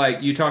know that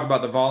like you talk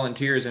about the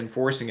volunteers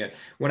enforcing it.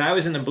 When I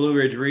was in the Blue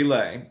Ridge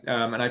Relay,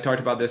 and I talked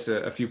about this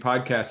a few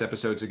podcast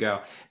episodes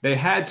ago, they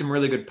had some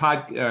really good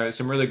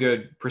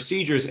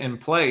procedures in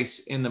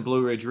place in the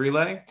Blue Ridge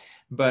Relay,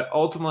 but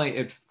ultimately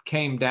it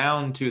came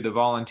down to the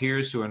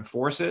volunteers to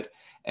enforce it.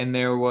 And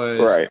there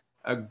was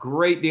a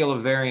great deal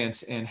of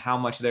variance in how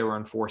much they were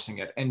enforcing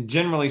it. And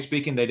generally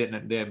speaking,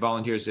 the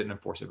volunteers didn't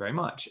enforce it very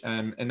much.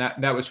 And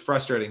that was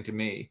frustrating to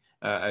me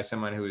as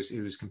someone who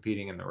was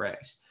competing in the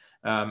race.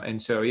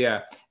 That's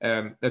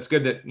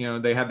good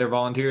that, they had their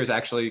volunteers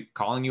actually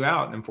calling you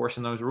out and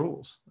enforcing those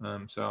rules.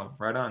 So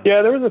right on.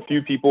 Yeah, there was a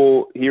few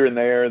people here and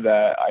there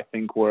that I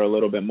think were a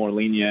little bit more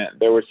lenient.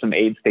 There were some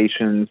aid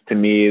stations to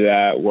me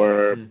that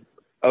were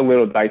a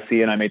little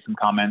dicey, and I made some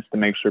comments to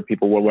make sure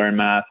people were wearing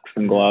masks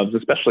and gloves,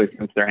 especially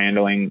since they're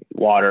handling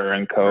water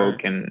and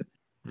Coke and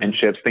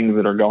chips, things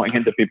that are going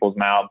into people's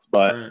mouths.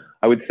 But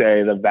I would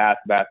say the vast,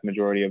 vast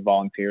majority of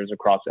volunteers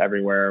across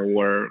everywhere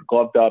were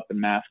gloved up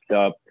and masked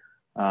up.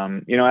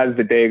 As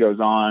the day goes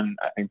on,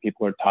 I think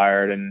people are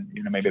tired and,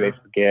 maybe they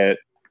forget,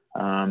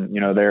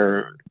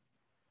 they're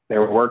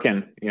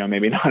working,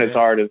 maybe not as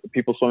hard as the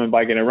people swimming,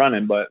 biking and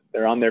running, but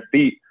they're on their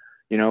feet,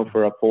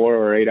 for a 4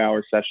 or 8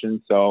 hour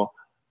session. So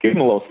give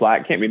them a little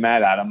slack. Can't be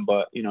mad at them,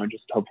 but,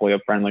 just hopefully a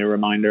friendly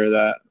reminder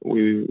that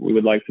we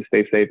would like to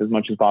stay safe as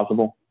much as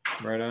possible.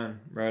 Right on.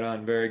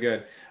 Very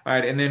good. All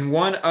right. And then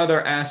one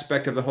other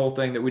aspect of the whole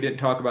thing that we didn't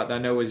talk about that I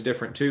know is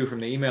different too from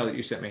the email that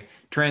you sent me.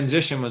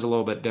 Transition was a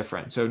little bit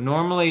different. So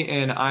normally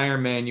in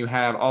Ironman, you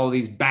have all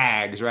these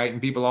bags, right?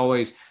 And people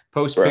always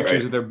post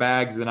pictures of their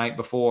bags the night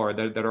before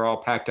that are all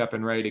packed up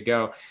and ready to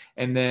go.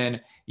 And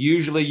then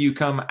usually you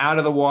come out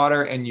of the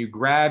water and you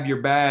grab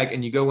your bag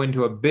and you go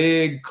into a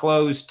big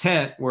closed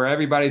tent where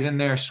everybody's in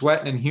there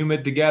sweating and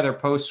humid together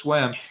post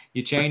swim.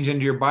 You change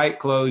into your bike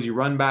clothes, you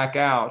run back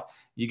out.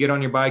 You get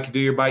on your bike, you do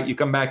your bike, you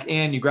come back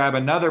in, you grab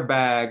another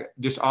bag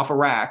just off a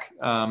rack,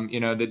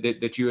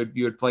 that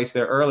you had placed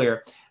there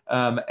earlier,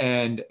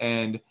 and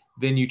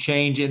then you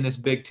change in this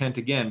big tent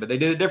again. But they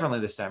did it differently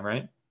this time,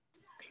 right?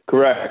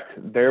 Correct.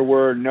 There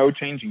were no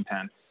changing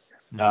tents.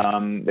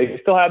 They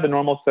still had the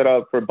normal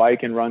setup for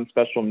bike and run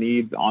special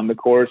needs on the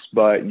course,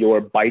 but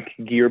your bike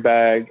gear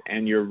bag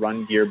and your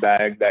run gear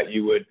bag that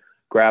you would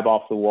grab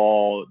off the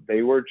wall,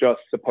 they were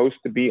just supposed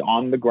to be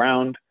on the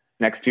ground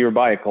next to your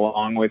bike,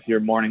 along with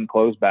your morning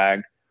clothes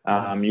bag.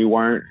 You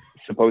weren't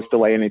supposed to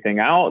lay anything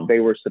out.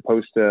 They were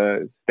supposed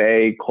to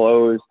stay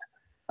closed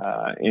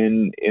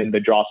in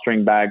the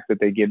drawstring bags that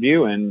they give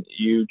you, and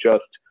you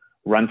just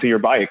run to your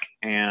bike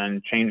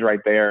and change right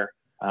there.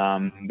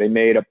 They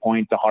made a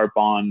point to harp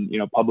on,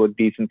 public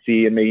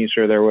decency and making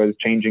sure there was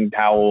changing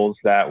towels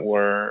that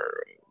were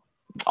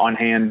on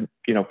hand,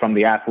 from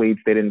the athletes.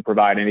 They didn't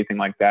provide anything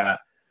like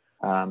that.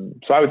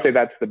 So I would say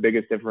that's the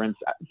biggest difference.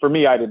 For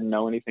me, I didn't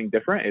know anything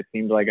different. It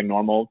seemed like a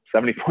normal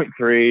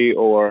 70.3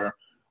 or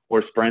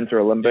sprint or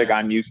Olympic. Yeah.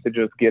 I'm used to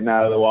just getting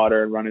out of the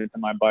water and running to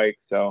my bike.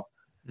 So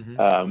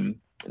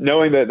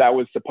knowing that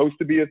was supposed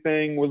to be a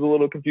thing was a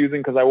little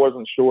confusing because I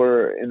wasn't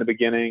sure in the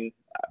beginning,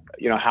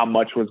 how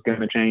much was going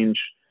to change.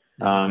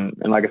 And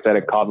like I said,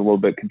 it caused a little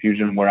bit of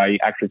confusion where I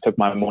actually took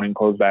my morning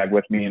clothes bag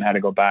with me and had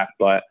to go back.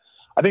 But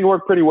I think it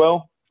worked pretty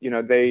well.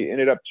 They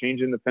ended up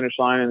changing the finish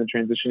line in the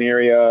transition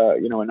area,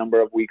 a number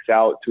of weeks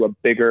out to a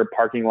bigger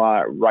parking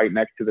lot right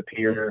next to the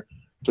pier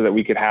so that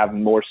we could have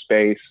more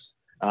space.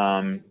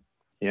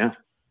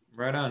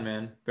 Right on,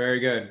 man. Very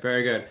good.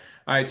 Very good.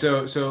 All right.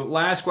 So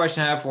last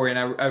question I have for you,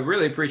 and I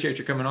really appreciate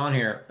you coming on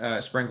here,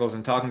 Sprinkles,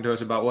 and talking to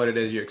us about what it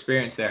is you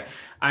experienced there.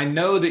 I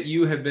know that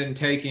you have been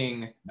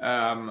taking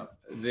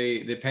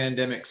the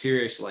pandemic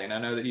seriously, and I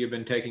know that you've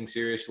been taking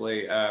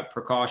seriously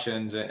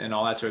precautions and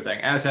all that sort of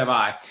thing, as have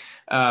I.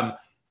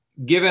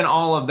 Given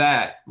all of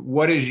that,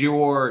 what is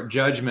your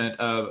judgment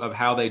of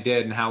how they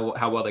did and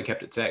how well they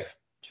kept it safe?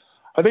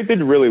 I think they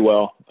did really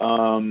well.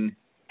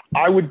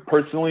 I would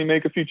personally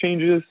make a few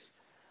changes.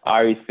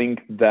 I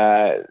think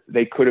that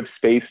they could have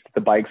spaced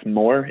the bikes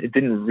more. It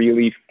didn't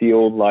really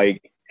feel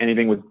like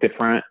anything was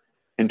different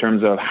in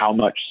terms of how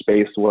much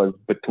space was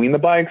between the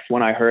bikes.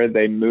 When I heard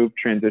they moved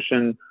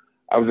transition,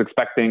 I was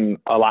expecting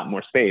a lot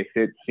more space.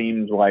 It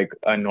seems like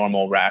a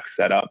normal rack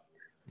setup.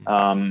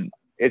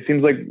 It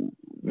seems like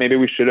maybe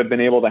we should have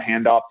been able to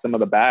hand off some of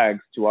the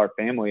bags to our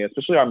family,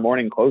 especially our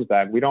morning clothes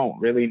bag. We don't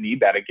really need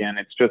that again.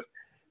 It's just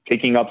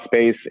taking up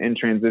space in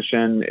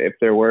transition. If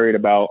they're worried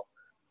about,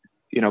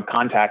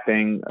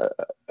 contacting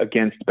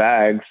against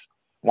bags,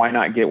 why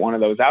not get one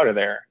of those out of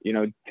there,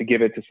 to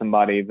give it to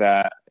somebody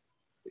that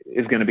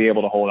is going to be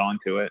able to hold on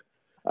to it.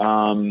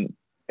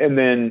 And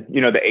then,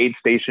 the aid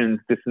stations,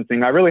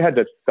 distancing, I really had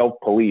to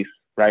self-police,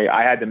 right?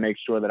 I had to make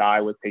sure that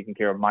I was taking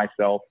care of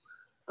myself,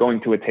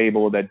 going to a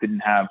table that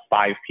didn't have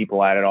 5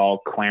 people at it all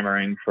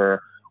clamoring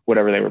for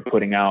whatever they were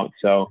putting out.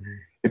 So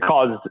it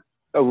caused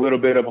a little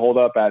bit of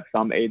holdup at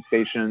some aid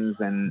stations,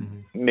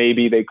 and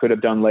maybe they could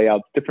have done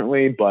layouts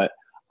differently, but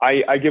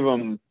I give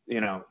them,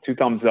 2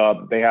 thumbs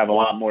up. They have a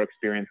lot more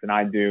experience than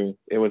I do.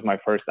 It was my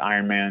first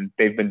Ironman.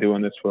 They've been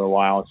doing this for a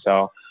while.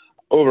 So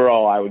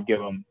overall, I would give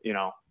them,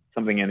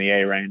 something in the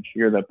A range.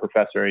 You're the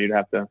professor. You'd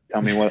have to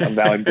tell me what a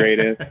valid grade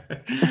is.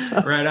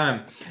 Right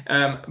on.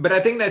 But I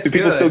think that's good.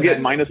 Do people good. still get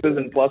minuses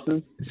and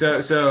pluses?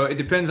 So it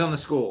depends on the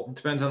school.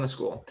 So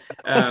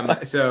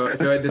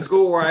at the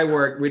school where I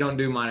work, we don't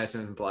do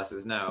minuses and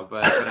pluses. No,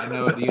 but I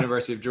know at the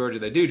University of Georgia,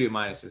 they do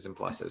minuses and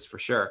pluses for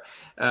sure.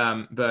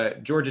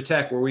 But Georgia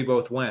Tech, where we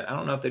both went, I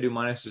don't know if they do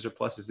minuses or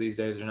pluses these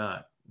days or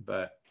not,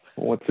 but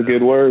what's a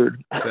good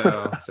word?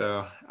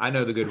 So I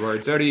know the good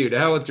word. So do you. To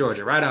hell with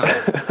Georgia. Right on.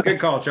 Good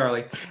call,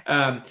 Charlie.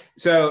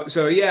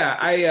 So yeah,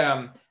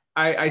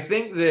 I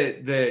think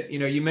that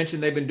you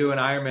mentioned they've been doing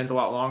Ironmans a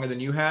lot longer than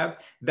you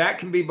have. That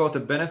can be both a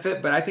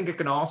benefit, but I think it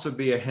can also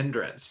be a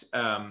hindrance.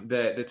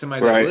 That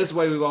somebody's like, well, this is the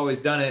way we've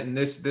always done it, and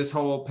this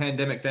whole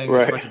pandemic thing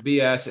is a bunch of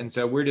BS, and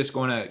so we're just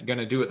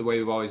gonna do it the way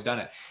we've always done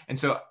it. And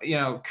so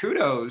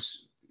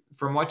kudos.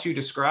 From what you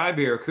describe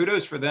here,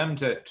 kudos for them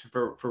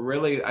for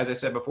really, as I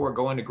said before,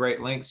 going to great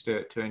lengths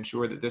to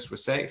ensure that this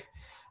was safe,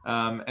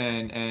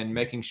 and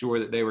making sure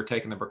that they were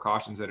taking the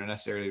precautions that are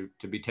necessary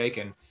to be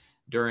taken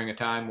during a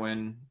time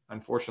when,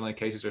 unfortunately,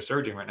 cases are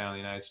surging right now in the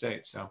United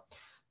States. So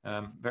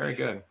very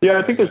good. Yeah,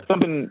 I think there's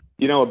something,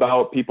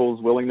 about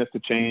people's willingness to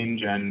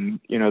change and,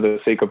 the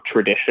sake of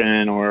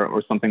tradition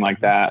or something like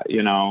that.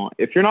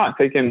 If you're not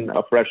taking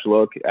a fresh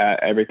look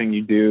at everything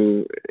you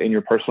do in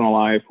your personal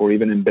life or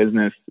even in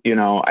business,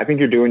 I think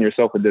you're doing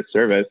yourself a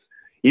disservice.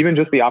 Even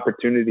just the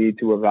opportunity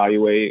to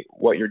evaluate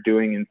what you're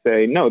doing and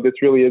say, no, this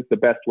really is the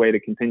best way to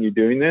continue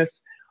doing this,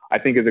 I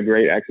think is a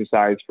great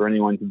exercise for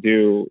anyone to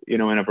do,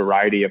 in a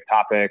variety of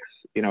topics,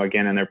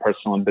 again, in their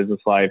personal and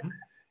business life.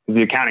 Is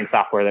the accounting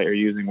software that you're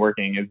using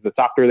working? Is the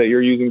software that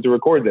you're using to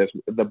record this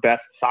the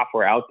best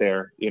software out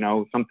there?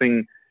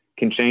 Something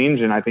can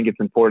change. And I think it's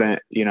important,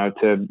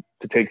 to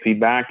take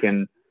feedback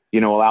and,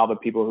 allow the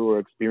people who are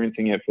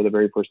experiencing it for the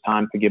very first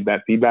time to give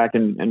that feedback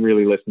and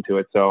really listen to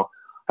it. So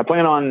I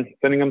plan on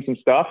sending them some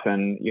stuff,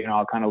 and,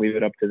 I'll kind of leave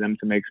it up to them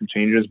to make some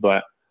changes.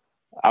 But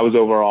I was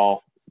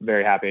overall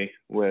very happy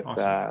with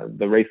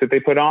the race that they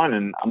put on,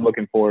 and I'm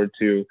looking forward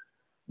to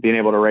being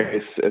able to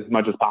race as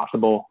much as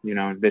possible,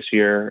 this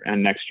year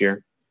and next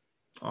year.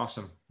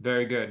 Awesome.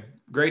 Very good.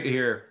 Great to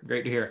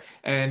hear.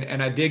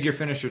 And I dig your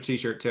finisher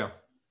t-shirt too.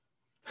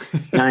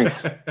 Nice.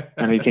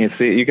 I know you can't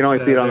see it. You can only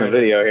see it on the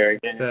video here.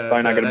 It's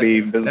probably not going to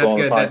be visible. That's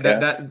good. On the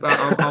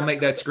podcast. I'll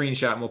make that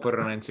screenshot and we'll put it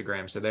on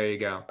Instagram. So there you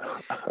go.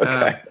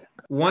 Okay.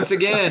 Once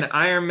again,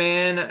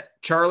 Ironman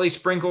Charlie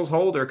Sprinkles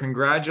Holder,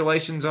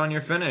 congratulations on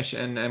your finish.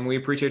 And we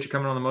appreciate you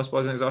coming on the Most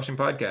Pleasant Exhaustion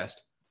podcast.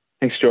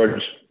 Thanks,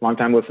 George.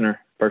 Long-time listener,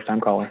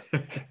 first-time caller.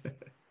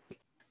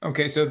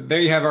 Okay, so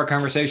there you have our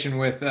conversation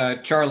with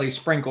Charlie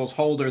Sprinkles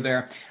Holder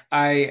there.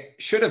 I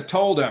should have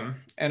told him,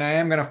 and I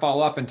am going to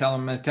follow up and tell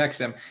him, I'm going to text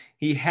him.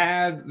 He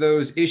had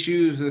those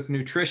issues with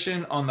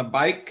nutrition on the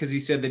bike because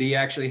he said that he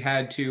actually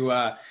had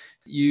to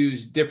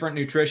use different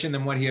nutrition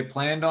than what he had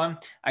planned on.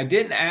 I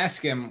didn't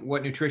ask him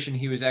what nutrition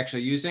he was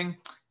actually using.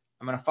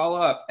 I'm going to follow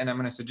up, and I'm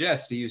going to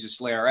suggest he uses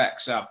Slayer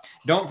X. So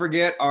don't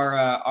forget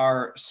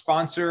our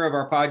sponsor of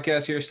our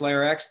podcast here,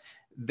 Slayer X.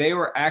 They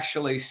were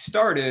actually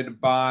started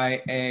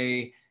by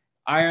a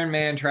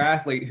Ironman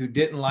triathlete who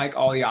didn't like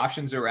all the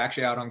options that were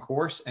actually out on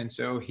course. And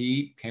so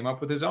he came up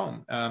with his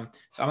own. So I'm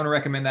going to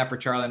recommend that for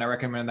Charlie, and I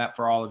recommend that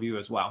for all of you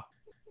as well.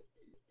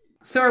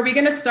 So are we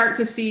going to start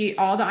to see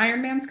all the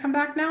Ironmans come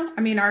back now?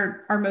 I mean,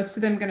 are most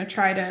of them going to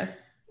try to?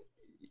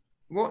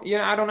 Well,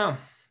 yeah, I don't know.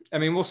 I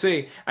mean, we'll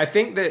see. I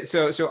think that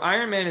so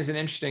Ironman is an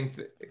interesting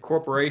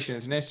corporation.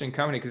 It's an interesting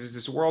company because it's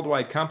this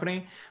worldwide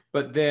company,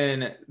 but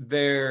then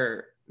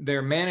their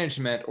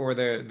management or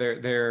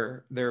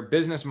their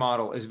business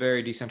model is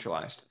very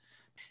decentralized.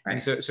 Right.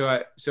 And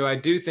so I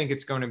do think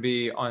it's going to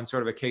be on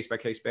sort of a case by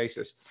case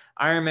basis.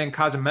 Ironman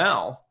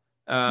Cozumel.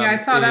 I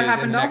saw that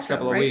happen in the next also,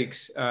 couple of right?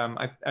 weeks.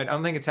 I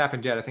don't think it's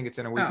happened yet. I think it's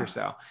in a week or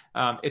so.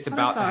 It's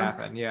about to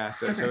happen. Yeah.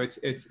 So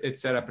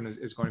it's set up and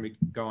is going to be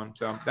going.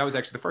 So that was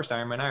actually the first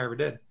Ironman I ever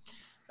did.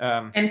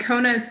 And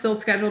Kona is still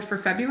scheduled for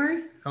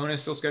February? Kona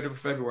is still scheduled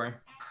for February.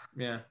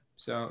 Yeah.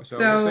 So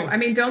we'll I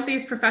mean, don't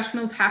these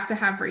professionals have to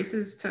have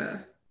races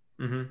to?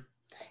 Mm-hmm.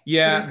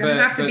 Yeah, so there's going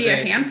to have to be a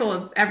handful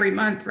of every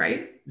month,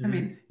 right? Mm-hmm. I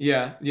mean,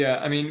 yeah.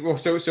 I mean, well,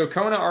 so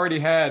Kona already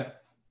had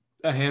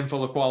a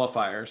handful of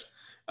qualifiers.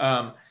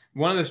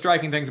 One of the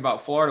striking things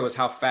about Florida was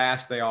how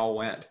fast they all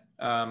went.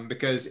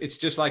 Because it's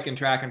just like in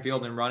track and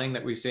field and running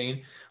that we've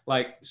seen.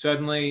 Like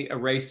suddenly a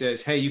race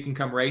says, "Hey, you can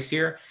come race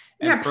here,"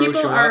 and pros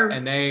show up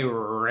and they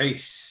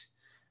race.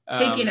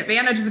 Taking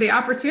advantage of the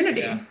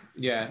opportunity.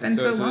 Yeah. It's been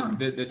so long.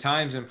 The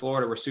times in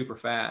Florida were super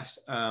fast.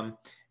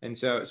 And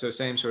so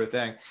same sort of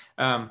thing.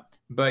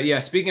 But yeah,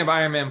 speaking of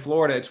Ironman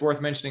Florida, it's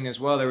worth mentioning as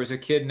well. There was a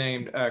kid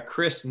named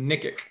Chris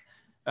Nickick,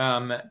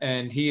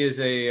 and he's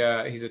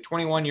a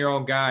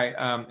 21-year-old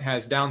guy,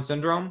 has Down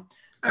syndrome,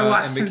 I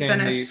watched and became him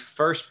the finish.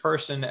 first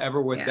person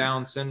ever with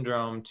Down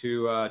syndrome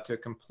to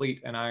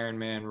complete an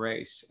Ironman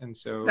race. And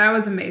so that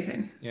was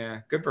amazing.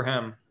 Yeah, good for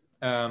him.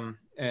 And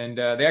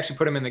they actually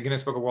put him in the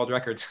Guinness Book of World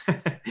Records.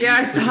 Yeah,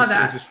 I saw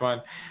that. Which is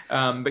fun.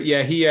 But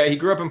yeah, he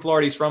grew up in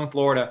Florida. He's from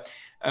Florida.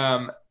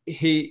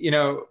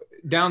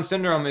 Down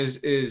syndrome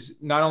is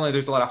not only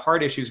there's a lot of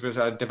heart issues, but there's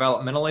a lot of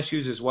developmental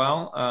issues as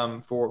well,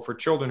 for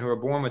children who are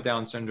born with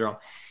Down syndrome.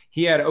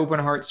 He had open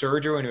heart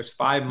surgery when he was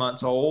 5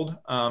 months old,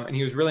 and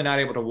he was really not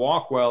able to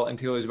walk well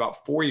until he was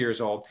about 4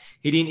 years old.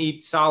 He didn't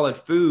eat solid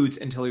foods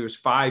until he was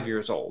 5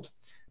 years old.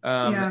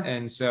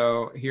 And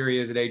so here he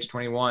is at age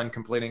 21,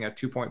 completing a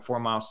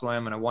 2.4 mile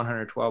swim and a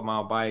 112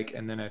 mile bike,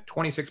 and then a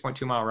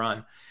 26.2 mile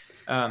run.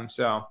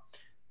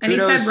 And he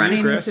said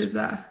running is his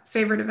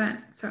favorite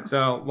event.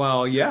 So,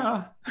 well,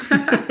 yeah.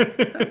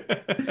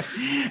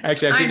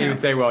 Actually, I shouldn't even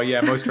say, well,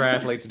 yeah, most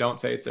triathletes don't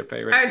say it's their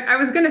favorite. I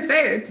was going to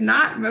say it's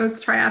not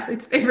most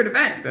triathletes' favorite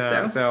event.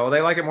 So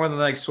they like it more than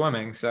they like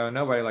swimming. So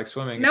nobody likes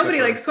swimming.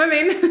 Nobody likes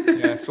swimming.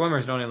 Yeah,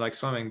 swimmers don't even like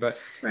swimming, but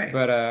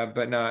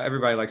no,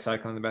 everybody likes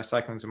cycling the best.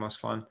 Cycling's the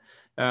most fun.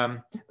 But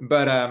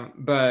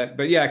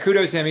yeah,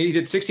 kudos to him. He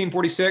did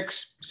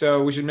 16:46.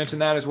 So we should mention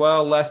that as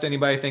well, lest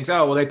anybody thinks,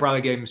 oh, well, they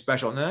probably gave him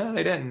special. No,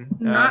 they didn't.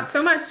 Not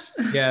so much.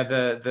 Yeah.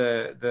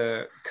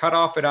 The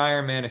cutoff at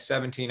Ironman is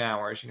 17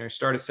 hours. You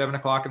start at 7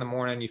 o'clock in the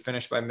morning, you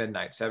finish by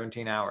midnight,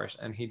 17 hours.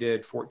 And he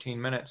did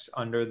 14 minutes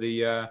under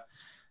the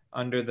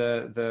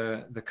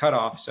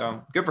cutoff.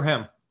 So good for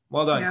him.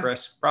 Well done,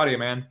 Chris. Proud of you,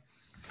 man.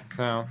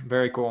 So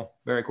very cool.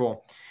 Very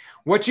cool.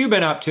 What you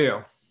been up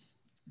to?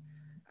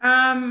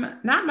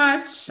 Not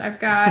much. I've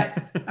got,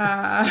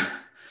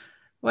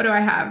 what do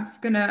I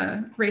have?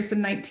 Gonna race a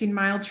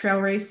 19-mile trail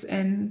race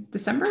in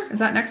December. Is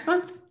that next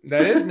month?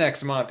 That is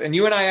next month. And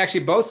you and I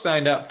actually both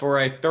signed up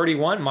for a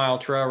 31-mile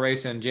trail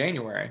race in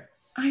January.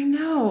 I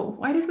know.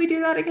 Why did we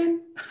do that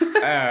again?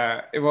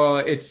 Well,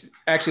 it's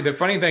actually the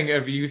funny thing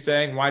of you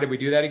saying, why did we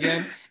do that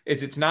again?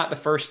 Is it's not the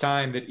first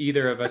time that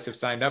either of us have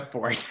signed up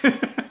for it.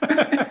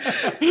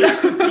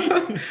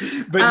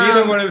 But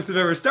neither one of us have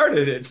ever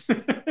started it.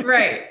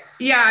 Right.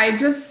 Yeah. I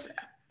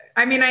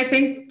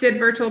think did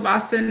virtual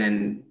Boston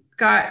and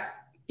got,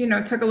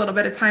 took a little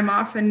bit of time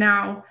off, and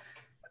now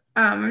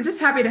I'm just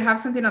happy to have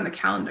something on the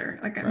calendar.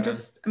 Like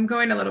I'm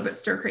going a little bit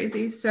stir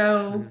crazy.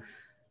 So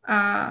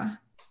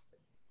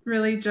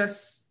really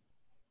just,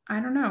 I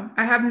don't know.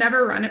 I have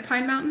never run at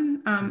Pine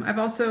Mountain. I've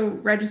also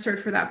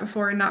registered for that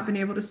before and not been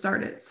able to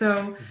start it.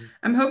 So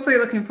I'm hopefully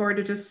looking forward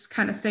to just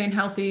kind of staying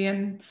healthy,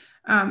 and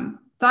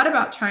thought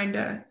about trying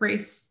to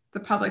race the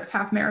Publix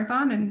half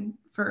marathon and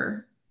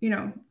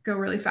go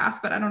really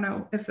fast, but I don't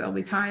know if there'll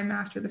be time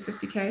after the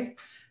 50K.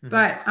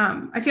 But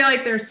I feel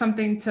like there's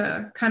something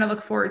to kind of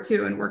look forward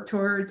to and work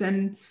towards,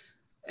 and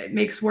it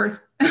makes worth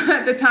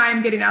the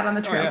time getting out on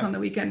the trails on the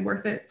weekend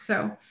worth it.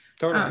 So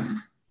totally.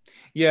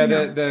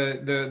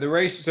 The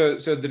race. So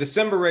the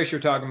December race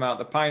you're talking about,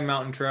 the Pine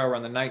Mountain Trail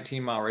Run, the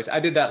 19-mile race. I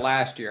did that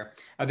last year.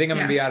 I think I'm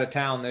gonna be out of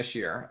town this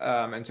year,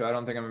 and so I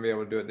don't think I'm gonna be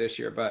able to do it this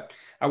year. But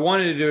I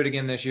wanted to do it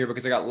again this year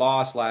because I got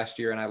lost last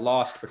year, and I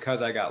lost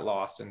because I got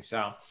lost, and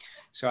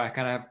so I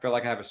kind of feel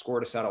like I have a score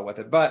to settle with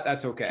it. But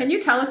that's okay. Can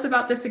you tell us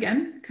about this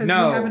again? Because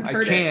no, we haven't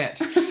heard I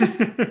can't.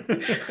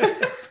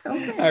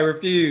 Okay. I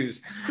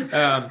refuse.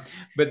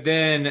 But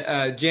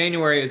then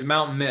January is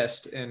Mountain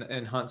Mist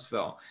in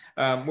Huntsville,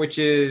 which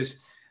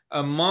is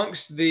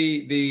amongst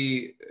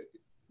the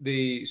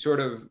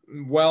sort of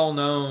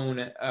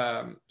well-known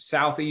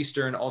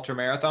southeastern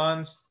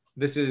ultramarathons.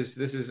 This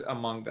is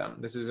among them.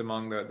 This is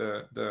among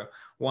the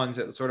ones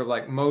that sort of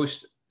like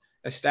most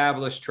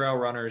established trail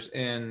runners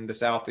in the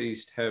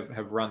Southeast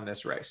have run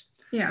this race.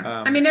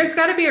 Yeah. There's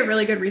got to be a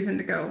really good reason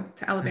to go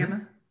to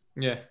Alabama.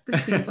 Yeah.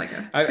 This seems like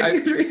a pretty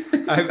good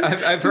reason.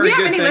 I've heard. Do we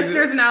have any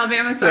listeners in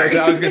Alabama? Sorry.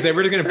 So I was going to say,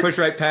 we're going to push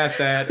right past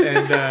that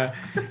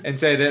and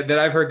say that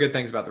I've heard good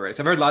things about the race.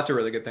 I've heard lots of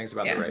really good things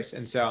about the race.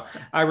 And so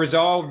I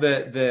resolved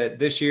that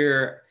this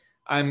year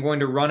I'm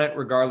going to run it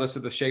regardless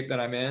of the shape that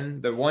I'm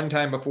in. The one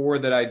time before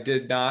that I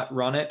did not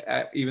run it,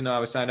 even though I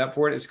was signed up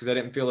for it, is because I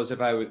didn't feel as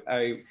if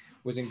I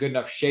was in good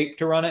enough shape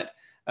to run it.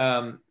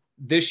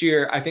 This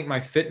year, I think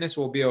my fitness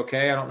will be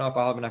okay. I don't know if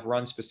I'll have enough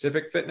run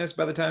specific fitness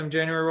by the time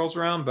January rolls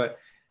around, but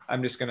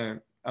I'm going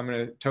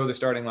to toe the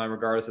starting line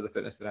regardless of the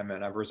fitness that I'm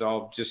in. I've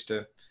resolved just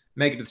to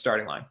make it to the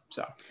starting line.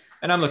 So,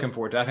 and I'm looking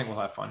forward to it. I think we'll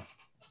have fun.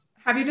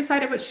 Have you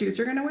decided what shoes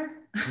you're going to wear?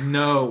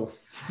 No.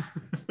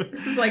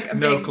 This is like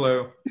no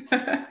clue.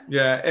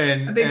 Yeah.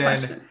 And a big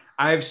question.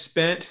 I've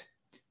spent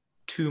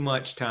too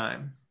much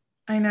time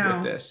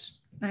with this.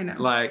 I know.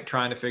 Like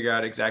trying to figure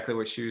out exactly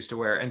what shoes to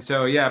wear. And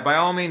so, yeah, by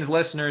all means,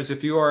 listeners,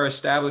 if you are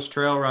established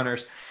trail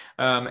runners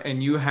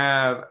and you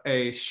have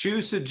a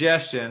shoe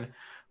suggestion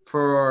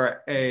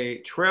for a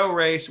trail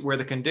race where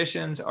the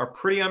conditions are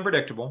pretty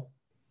unpredictable,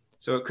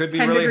 So it could be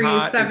 10 really degrees,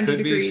 hot. 70 It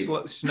could degrees.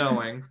 be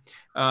snowing.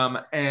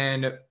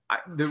 The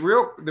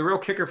real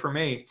kicker for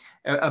me,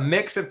 a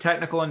mix of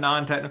technical and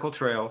non-technical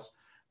trails.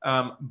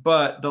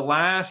 But the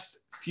last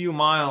few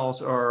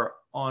miles are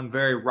on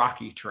very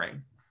rocky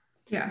terrain.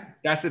 Yeah.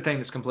 That's the thing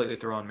that's completely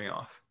throwing me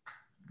off.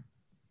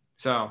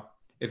 So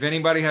if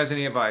anybody has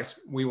any advice,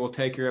 we will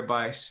take your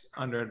advice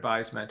under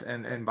advisement.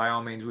 And by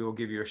all means, we will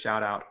give you a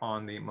shout out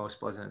on the Most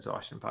Pleasant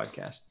Exhaustion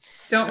podcast.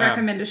 Don't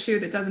recommend a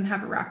shoe that doesn't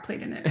have a rock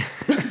plate in it.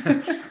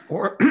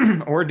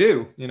 or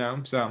do,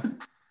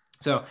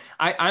 So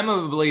I'm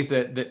of a belief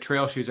that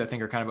trail shoes, I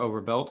think, are kind of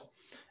overbuilt,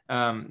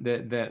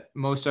 that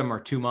most of them are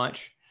too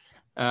much.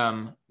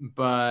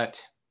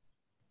 But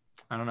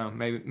I don't know,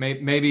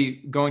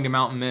 maybe going to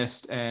Mountain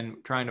Mist and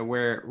trying to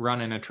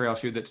run in a trail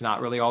shoe that's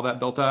not really all that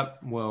built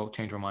up will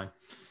change my mind.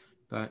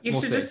 But you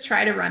should just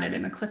try to run it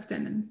in a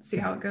Clifton and see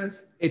how it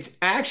goes. It's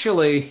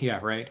actually, yeah,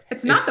 right.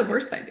 It's not the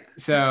worst idea.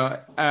 So,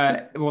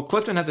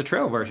 Clifton has a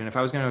trail version. If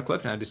I was going to go to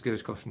Clifton, I'd just get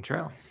a Clifton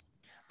Trail.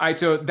 All right,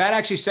 so that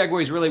actually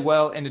segues really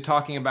well into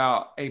talking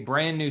about a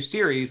brand new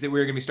series that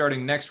we're going to be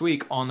starting next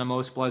week on the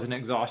Most Pleasant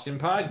Exhaustion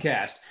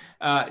podcast.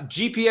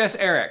 GPS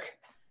Eric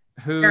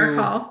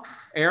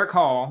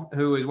Hall,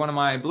 who is one of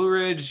my Blue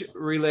Ridge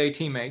Relay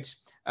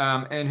teammates,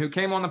 and who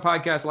came on the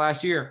podcast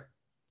last year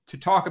to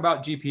talk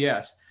about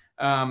GPS,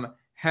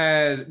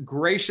 has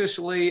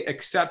graciously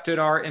accepted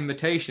our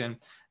invitation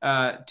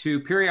to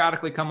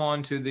periodically come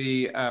on to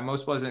the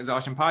Most Pleasant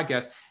Exhaustion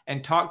podcast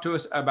and talk to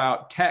us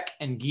about tech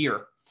and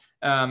gear.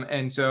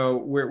 And so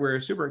we're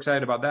super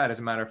excited about that, as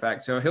a matter of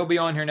fact. So he'll be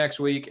on here next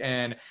week,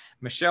 and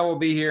Michelle will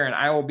be here, and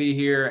I will be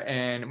here,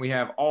 and we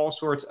have all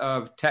sorts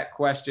of tech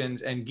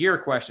questions and gear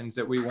questions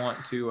that we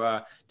want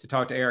to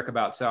talk to Eric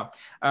about. So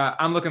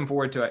I'm looking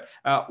forward to it.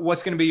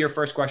 What's going to be your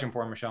first question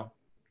for him, Michelle?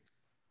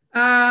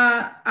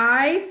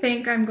 I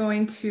think I'm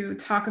going to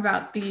talk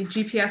about the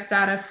GPS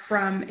data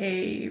from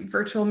a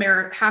virtual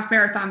half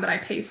marathon that I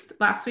paced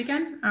last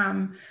weekend.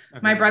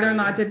 My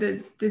brother-in-law did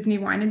the Disney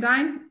Wine and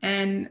Dine,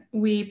 and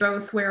we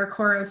both wear a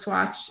Coros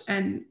watch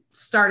and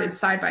started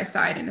side by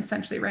side and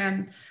essentially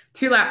ran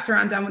 2 laps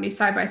around Dunwoody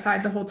side by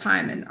side the whole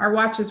time. And our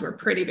watches were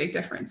pretty big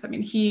difference. I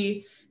mean,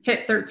 he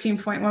hit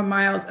 13.1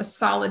 miles a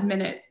solid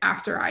minute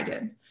after I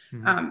did.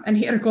 Mm-hmm. And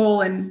he had a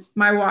goal, and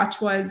my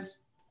watch was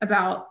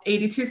about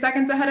 82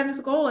 seconds ahead of his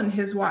goal, and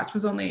his watch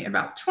was only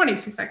about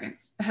 22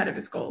 seconds ahead of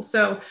his goal.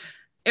 So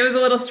it was a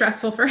little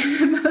stressful for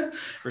him.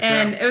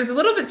 And it was a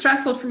little bit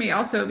stressful for me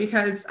also,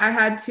 because I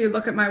had to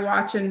look at my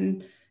watch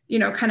and,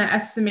 kind of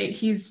estimate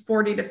he's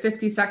 40 to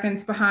 50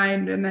 seconds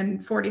behind, and then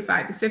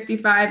 45 to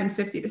 55 and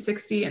 50 to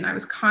 60. And I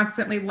was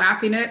constantly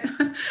lapping it.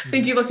 I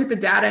think you looked at the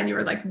data and you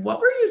were like, what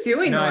were you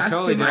doing? No, I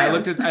totally did. I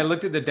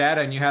looked at the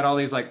data, and you had all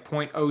these like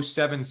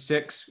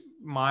 0.076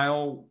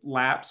 mile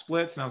lap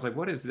splits, and I was like,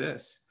 what is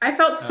this? I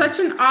felt such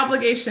an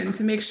obligation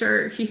to make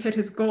sure he hit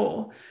his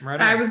goal. Right.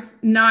 I was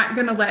not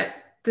going to let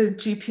the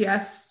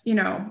GPS,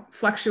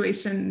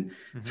 fluctuation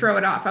throw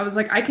it off. I was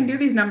like, I can do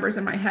these numbers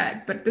in my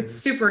head, but it's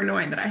super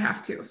annoying that I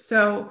have to.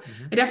 So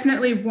I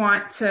definitely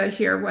want to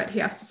hear what he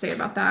has to say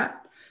about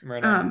that.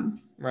 Right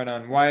on.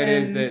 Why it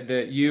is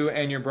that you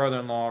and your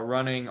brother-in-law are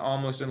running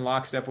almost in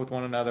lockstep with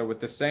one another with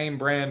the same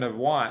brand of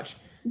watch.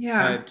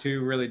 Yeah.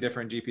 2 really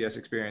different GPS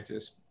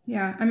experiences.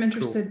 Yeah, I'm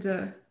interested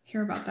to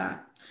hear about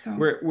that. So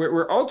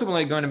we're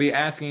ultimately going to be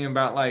asking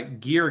about like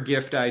gear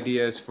gift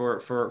ideas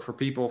for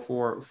people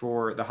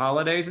for the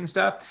holidays and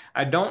stuff.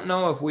 I don't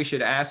know if we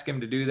should ask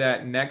him to do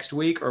that next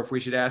week, or if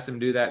we should ask him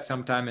to do that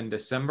sometime in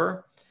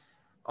December.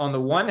 On the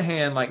one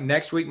hand, like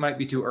next week might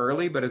be too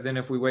early, but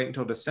if we wait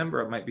until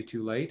December, it might be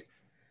too late.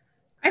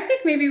 I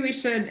think maybe we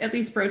should at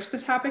least broach the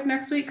topic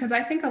next week, because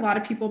I think a lot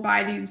of people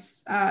buy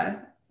these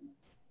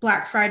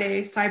Black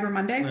Friday, Cyber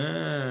Monday.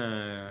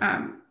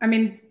 I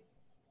mean,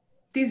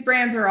 these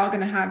brands are all going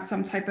to have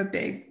some type of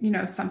big,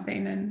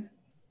 something, and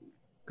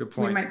good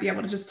point. We might be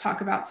able to just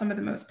talk about some of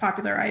the most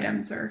popular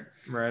items, or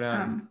right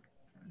on.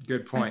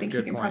 Good point. I think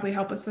he can probably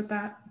help us with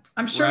that.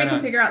 I'm sure we can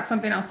figure out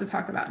something else to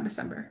talk about in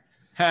December.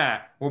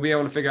 We'll be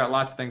able to figure out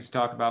lots of things to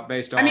talk about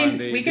based on. I mean,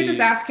 we could just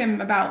ask him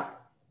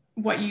about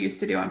what you used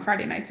to do on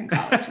Friday nights in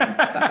college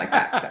and stuff like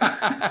that.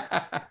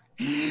 So.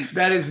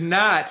 That is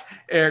not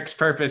Eric's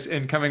purpose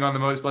in coming on the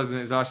Most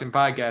Pleasant Exhaustion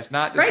podcast,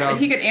 not to tell,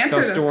 he could answer tell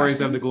those stories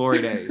questions. of the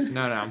glory days.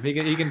 No. He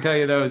can tell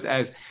you those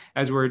as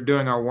we're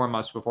doing our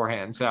warm-ups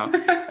beforehand. So,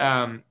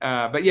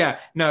 but yeah,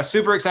 no,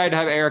 super excited to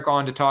have Eric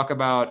on to talk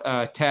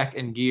about tech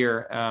and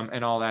gear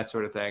and all that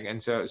sort of thing.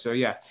 And so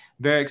yeah,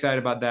 very excited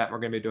about that. We're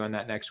going to be doing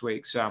that next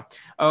week. So,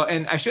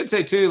 and I should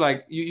say too,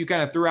 like you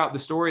kind of threw out the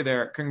story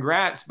there.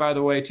 Congrats, by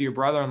the way, to your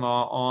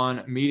brother-in-law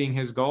on meeting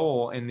his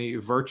goal in the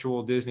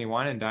virtual Disney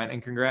Wine and Dine,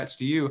 and congrats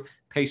to you,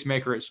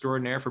 pacemaker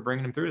extraordinaire, for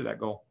bringing him through to that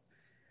goal.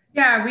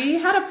 Yeah, we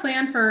had a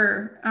plan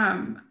for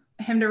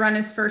him to run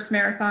his first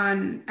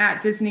marathon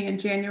at Disney in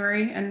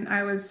January, and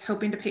I was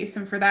hoping to pace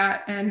him for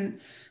that. And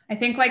I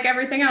think, like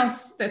everything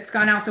else that's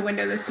gone out the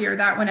window this year,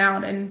 that went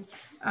out. And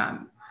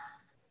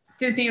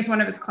Disney is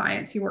one of his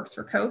clients. He works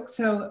for Coke.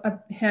 So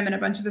him and a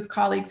bunch of his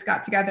colleagues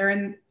got together,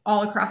 and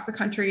all across the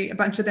country. A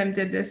bunch of them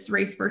did this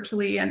race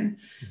virtually, and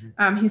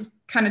he's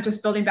kind of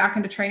just building back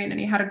into training, and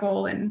he had a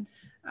goal and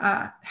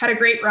had a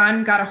great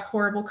run, got a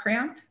horrible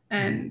cramp,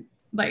 and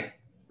like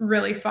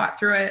really fought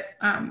through it.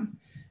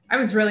 I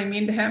was really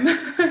mean to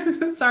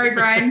him. Sorry,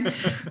 Brian,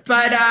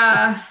 but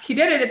he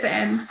did it at the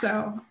end.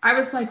 So I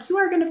was like, you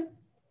are going to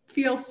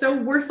feel so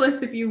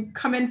worthless if you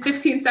come in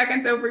 15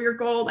 seconds over your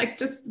goal, like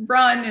just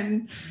run.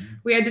 And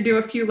we had to do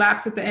a few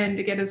laps at the end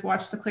to get his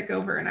watch to click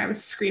over. And I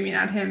was screaming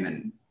at him,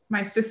 and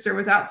my sister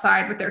was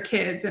outside with their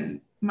kids,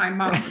 and my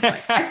mom was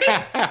like, I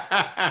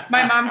think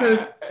my mom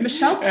goes,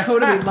 Michelle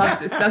totally loves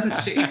this, doesn't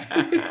she?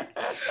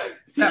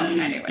 So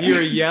anyway. You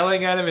were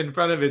yelling at him in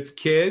front of his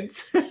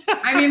kids?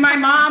 I mean, my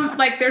mom,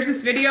 like there's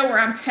this video where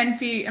I'm 10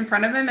 feet in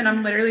front of him and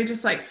I'm literally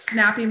just like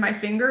snapping my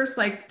fingers,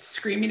 like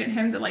screaming at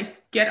him to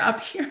like get up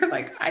here.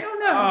 Like, I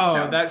don't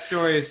know. Oh, that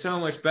story is so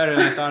much better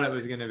than I thought it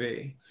was going to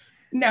be.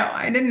 No,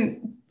 I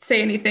didn't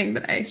say anything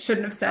that I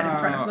shouldn't have said in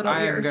front of little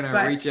ears. I'm going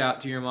to reach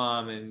out to your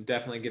mom and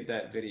definitely get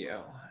that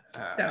video.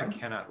 I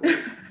cannot wait.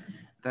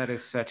 That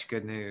is such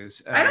good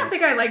news. I don't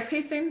think I like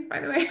pacing, by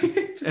the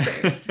way.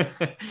 Just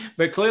saying.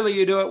 But clearly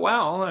you do it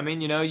well. I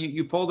mean,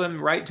 you pulled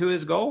him right to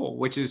his goal,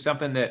 which is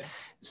something that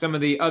some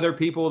of the other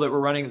people that were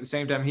running at the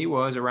same time he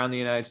was around the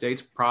United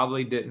States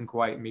probably didn't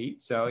quite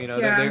meet. So,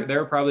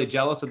 they're probably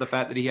jealous of the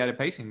fact that he had a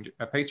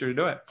pacer to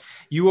do it.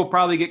 You will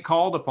probably get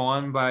called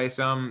upon by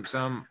some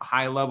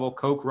high level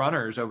Coke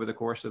runners over the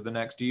course of the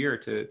next year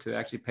to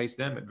actually pace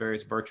them at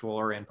various virtual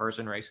or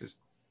in-person races.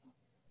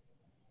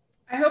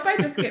 I hope I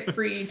just get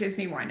free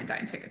Disney Wine and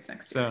Dine tickets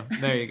next year. So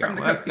there you go.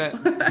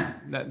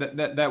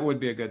 That would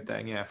be a good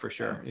thing. Yeah, for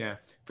sure. Yeah,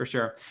 for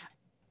sure.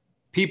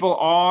 People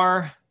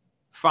are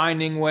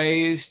finding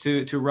ways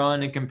to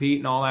run and compete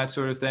and all that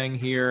sort of thing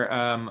here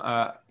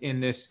in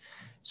this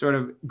sort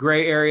of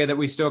gray area that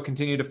we still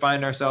continue to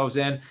find ourselves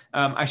in.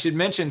 I should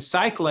mention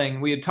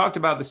cycling. We had talked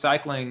about the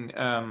cycling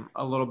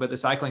a little bit, the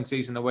cycling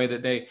season, the way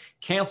that they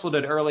canceled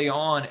it early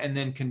on and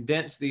then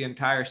condensed the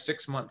entire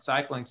 6-month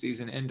cycling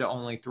season into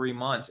only 3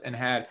 months and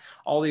had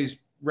all these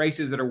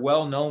races that are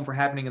well known for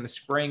happening in the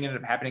spring ended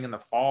up happening in the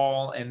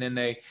fall. And then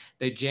they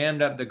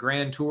jammed up the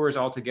Grand Tours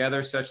all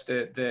together such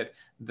that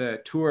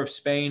the Tour of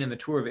Spain and the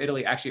Tour of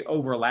Italy actually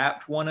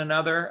overlapped one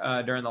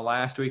another during the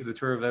last week of the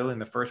Tour of Italy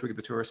and the first week of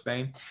the Tour of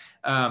Spain.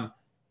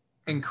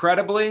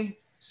 Incredibly,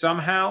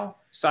 somehow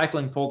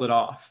cycling pulled it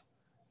off.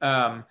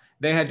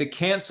 They had to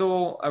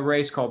cancel a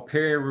race called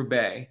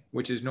Paris-Roubaix,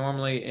 which is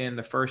normally in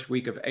the first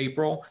week of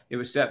April. It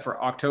was set for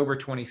October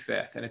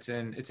 25th, and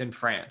it's in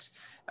France.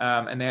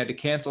 And they had to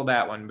cancel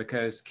that one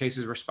because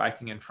cases were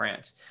spiking in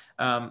France.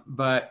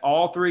 But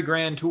all 3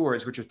 Grand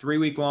Tours, which are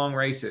 3-week-long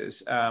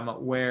races,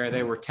 where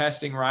they were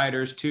testing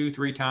riders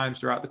 2-3 times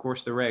throughout the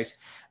course of the race,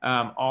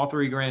 all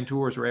 3 Grand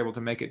Tours were able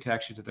to make it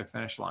to their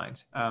finish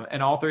lines.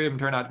 And all 3 of them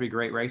turned out to be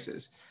great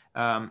races.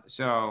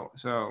 So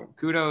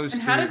kudos.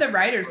 And how did the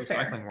riders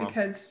fare?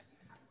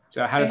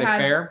 So how did they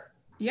fare?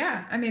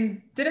 Yeah. I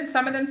mean, didn't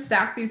some of them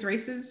stack these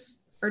races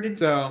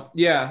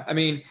yeah, I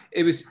mean,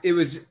 it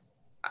was,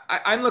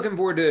 I'm looking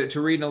forward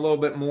to reading a little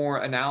bit more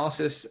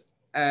analysis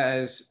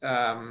as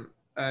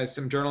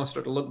some journalists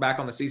start to look back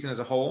on the season as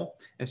a whole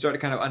and start to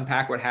kind of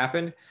unpack what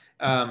happened.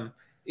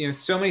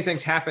 So many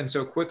things happened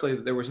so quickly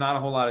that there was not a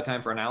whole lot of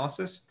time for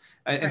analysis.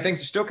 And right.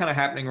 Things are still kind of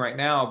happening right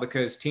now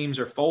because teams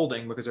are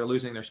folding because they're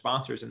losing their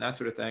sponsors and that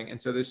sort of thing. And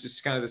so this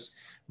is kind of this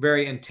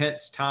very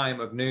intense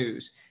time of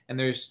news. And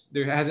there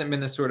hasn't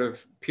been this sort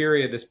of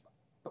period,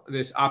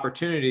 this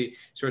opportunity to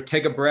sort of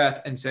take a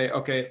breath and say,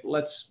 okay,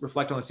 let's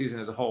reflect on the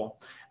season as a whole.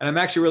 And I'm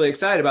actually really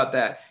excited about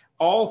that.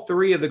 All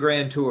 3 of the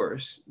Grand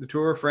Tours, the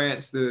Tour of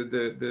France,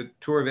 the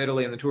Tour of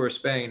Italy, and the Tour of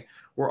Spain,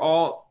 were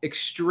all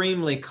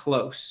extremely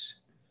close.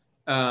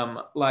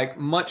 Like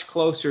much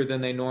closer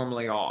than they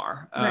normally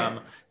are. Right.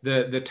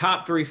 The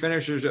top 3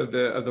 finishers of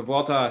the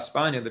Vuelta a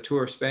España, the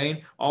Tour of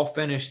Spain, all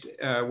finished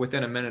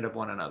within a minute of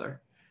one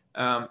another.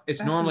 It's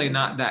That's normally amazing.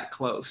 Not that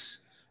close.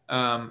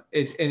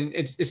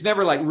 It's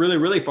never like really,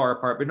 really far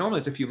apart, but normally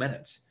it's a few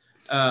minutes.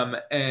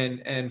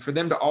 And for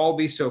them to all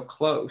be so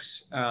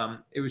close,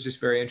 it was just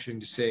very interesting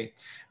to see.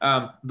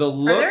 Are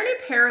there any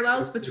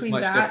parallels between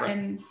that different.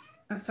 And?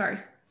 Oh, sorry.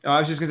 I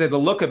was just going to say the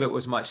look of it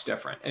was much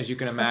different, as you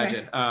can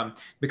imagine,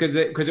 because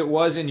it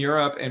was in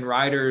Europe and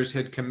riders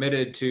had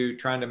committed to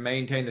trying to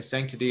maintain the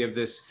sanctity of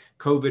this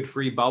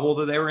COVID-free bubble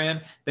that they were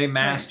in. They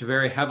masked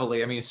very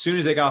heavily. I mean, as soon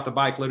as they got off the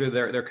bike, literally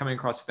they're coming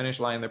across the finish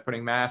line, they're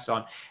putting masks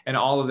on, and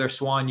all of their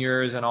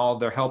soigneurs and all of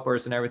their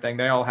helpers and everything,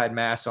 they all had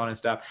masks on and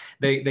stuff.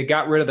 They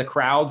got rid of the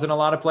crowds in a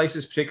lot of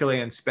places,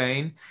 particularly in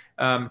Spain.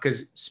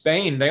 Because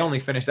Spain, they only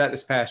finished that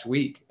this past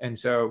week. And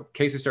so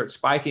cases start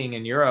spiking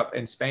in Europe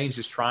and Spain's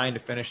just trying to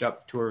finish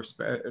up the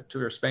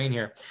Tour of Spain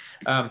here.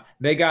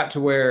 They got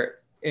to where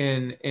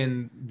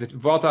in the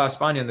Vuelta a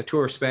España and the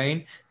Tour of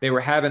Spain, they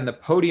were having the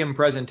podium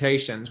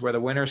presentations where the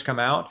winners come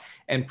out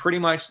and pretty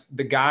much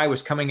the guy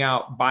was coming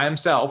out by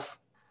himself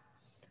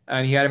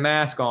and he had a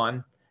mask on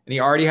and he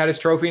already had his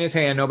trophy in his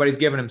hand. Nobody's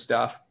giving him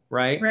stuff.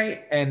 Right.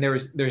 Right. And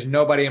there's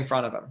nobody in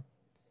front of him.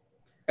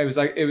 it was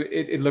like,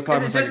 it looked Is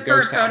almost it like just a for a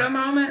ghost town. photo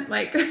moment?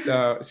 Like,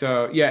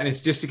 So yeah. And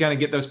it's just to kind of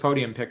get those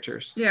podium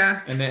pictures.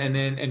 yeah.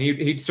 And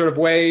he'd sort of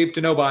wave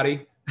to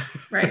nobody.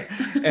 Right.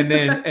 and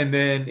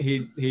then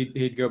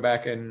he'd go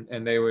back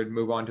and they would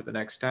move on to the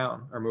next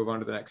town or move on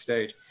to the next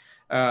stage.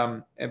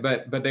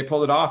 But they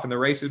pulled it off, and the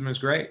racism was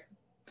great.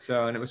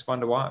 So, and it was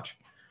fun to watch.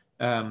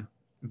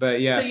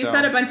 But yeah. So you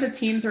said a bunch of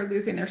teams are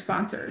losing their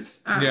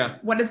sponsors. Yeah.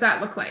 What does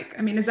that look like?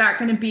 I mean, is that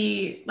going to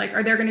be like,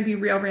 are there going to be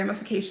real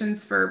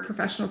ramifications for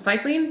professional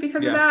cycling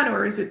because of that?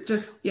 Or is it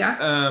just,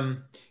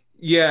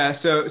 yeah.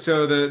 So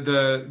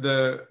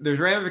there's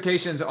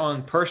ramifications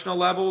on personal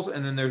levels,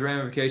 and then there's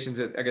ramifications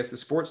at, I guess, the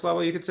sports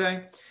level, you could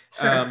say.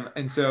 Sure.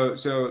 And so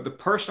the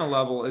personal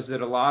level is that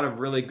a lot of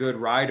really good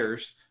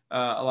riders,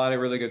 a lot of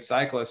really good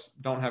cyclists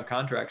don't have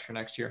contracts for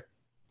next year.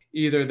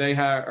 Either they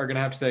are going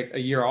to have to take a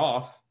year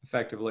off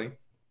effectively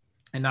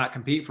and not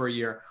compete for a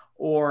year,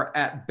 or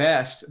at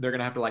best, they're going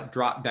to have to like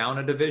drop down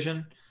a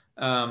division.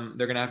 They're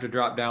going to have to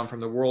drop down from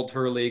the World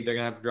Tour League. They're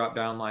going to have to drop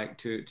down like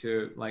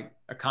to like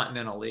a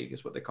continental league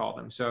is what they call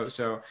them.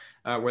 So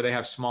where they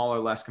have smaller,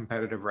 less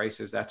competitive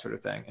races, that sort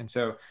of thing. And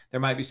so there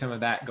might be some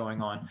of that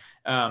going on.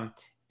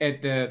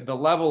 At the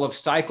level of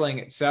cycling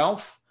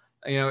itself,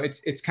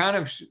 it's kind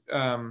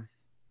of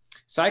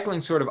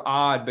cycling sort of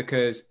odd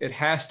because it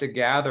has to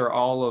gather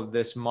all of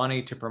this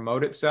money to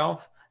promote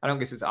itself. I don't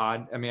guess it's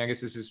odd. I mean, I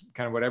guess this is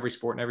kind of what every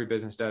sport and every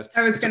business does.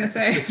 I was going to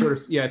say it's sort of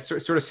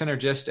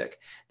synergistic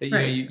that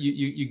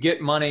you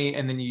get money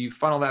and then you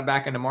funnel that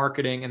back into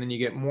marketing and then you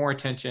get more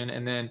attention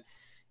and then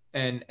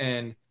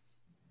and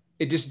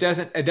it just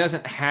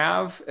doesn't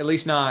have, at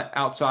least not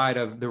outside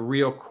of the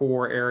real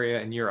core area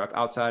in Europe,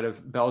 outside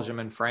of Belgium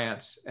and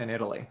France and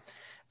Italy.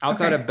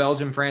 Outside of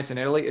Belgium, France, and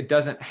Italy, it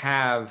doesn't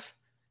have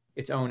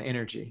its own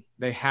energy.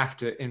 They have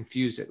to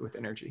infuse it with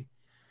energy.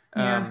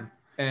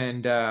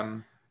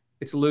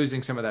 It's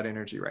losing some of that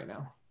energy right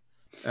now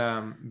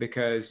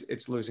because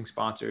it's losing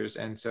sponsors.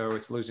 And so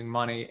it's losing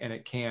money and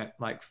it can't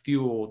like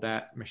fuel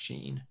that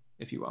machine,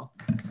 if you will.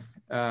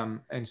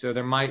 And so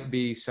there might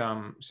be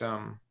some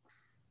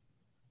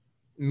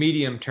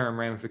medium-term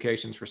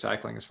ramifications for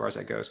cycling as far as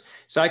that goes.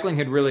 Cycling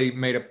had really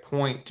made a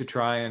point to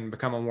try and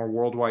become a more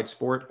worldwide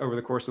sport over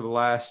the course of the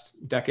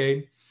last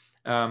decade,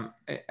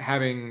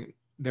 having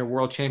their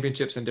world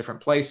championships in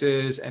different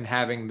places and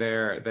having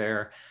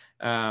their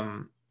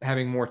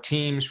having more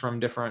teams from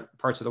different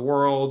parts of the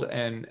world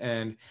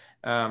and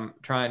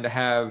trying to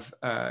have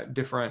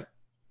different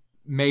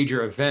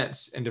major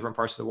events in different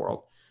parts of the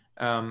world.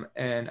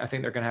 And I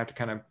think they're going to have to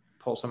kind of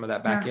pull some of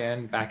that back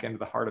into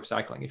the heart of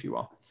cycling, if you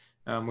will,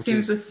 which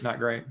is not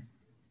great.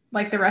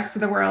 Like the rest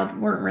of the world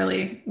weren't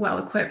really well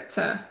equipped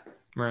to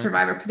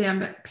survive a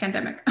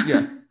pandemic.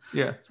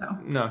 Yeah. So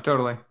no,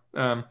 totally.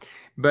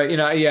 But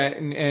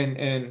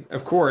and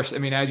of course, I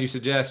mean, as you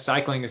suggest,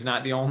 cycling is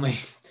not the only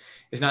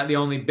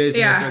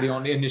business or the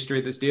only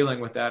industry that's dealing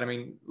with that. I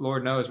mean,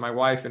 Lord knows my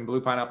wife in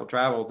Blue Pineapple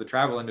Travel, the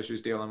travel industry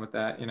is dealing with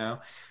that.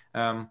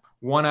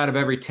 1 out of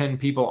every 10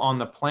 people on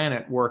the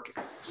planet work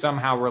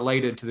somehow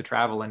related to the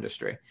travel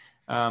industry.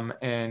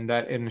 And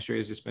that industry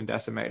has just been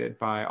decimated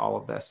by all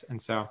of this.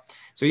 And so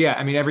yeah,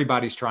 I mean,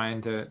 everybody's trying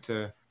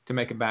to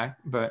make it back,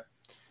 but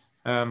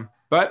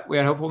we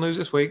had hopeful news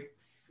this week.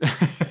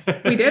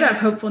 We did have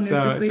hopeful news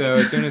this week. So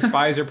as soon as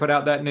Pfizer put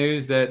out that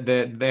news that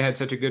they had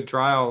such a good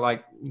trial,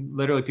 like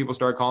literally people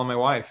started calling my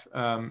wife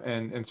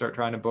and start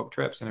trying to book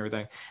trips and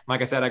everything.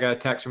 Like I said, I got a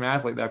text from an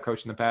athlete that I've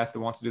coached in the past that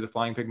wants to do the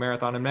Flying Pig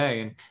Marathon in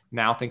May and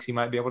now thinks he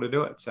might be able to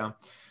do it. So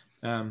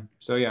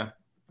yeah,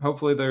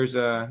 hopefully there's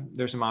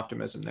some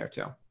optimism there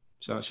too.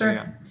 So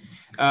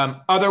yeah.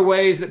 Other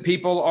ways that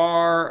people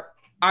are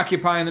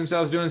occupying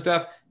themselves doing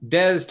stuff.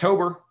 Des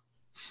Tober.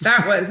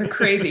 That was a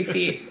crazy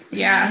feat.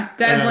 Yeah.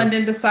 Des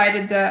Linden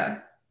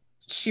decided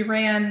she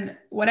ran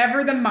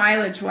whatever the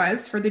mileage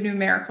was for the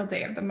numerical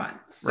day of the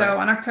month. So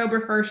on October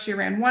 1st, she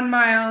ran 1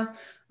 mile.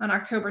 On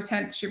October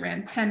 10th, she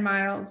ran 10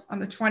 miles. On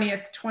the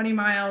 20th, 20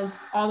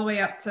 miles, all the way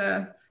up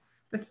to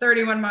the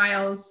 31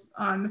 miles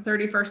on the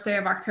 31st day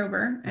of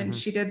October. And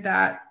she did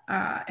that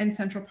in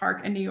Central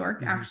Park in New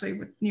York, actually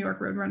with New York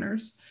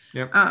Roadrunners.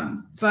 Yep.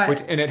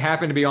 And it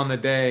happened to be on the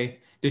day.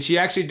 Did she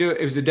actually do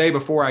it? It was the day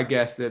before, I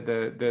guess, that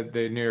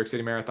the New York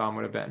City Marathon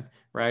would have been,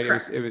 right?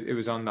 It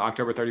was on the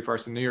October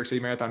 31st, and the New York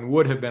City Marathon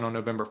would have been on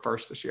November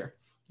 1st this year.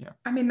 Yeah.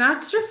 I mean,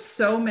 that's just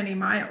so many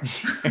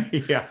miles.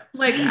 Yeah.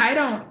 Like,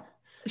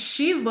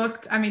 she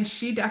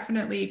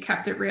definitely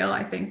kept it real,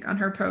 I think, on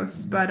her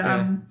posts, but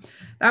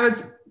that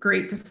was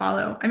great to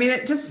follow. I mean,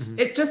 it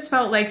just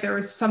felt like there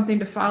was something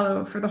to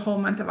follow for the whole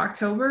month of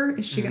October.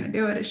 Is she going to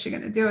do it? Is she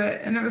going to do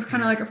it? And it was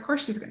kind of like, of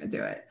course she's going to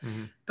do it.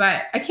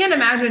 But I can't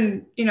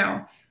imagine,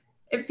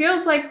 it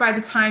feels like by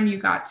the time you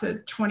got to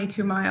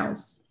 22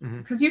 miles,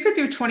 because you could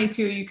do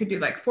 22, you could do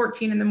like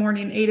 14 in the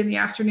morning, 8 in the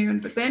afternoon,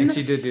 but then. And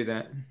she did do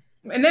that.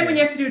 And then when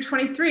you have to do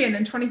 23 and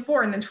then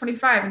 24 and then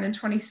 25 and then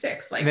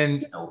 26, like,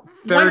 then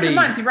 30, once a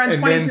month you run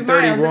 22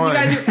 miles and you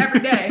got to do it every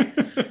day.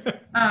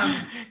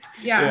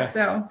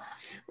 So.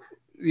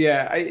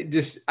 Yeah,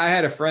 I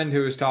had a friend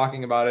who was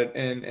talking about it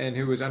and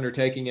who was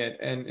undertaking it,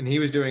 and he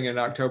was doing it in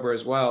October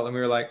as well. And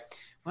we were like,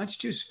 why don't you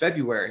choose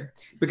February?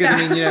 Because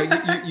I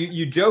mean,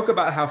 you joke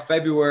about how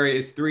February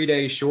is 3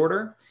 days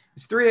shorter.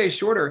 It's 3 days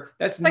shorter.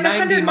 That's like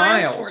 90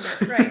 miles.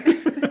 Shorter, right?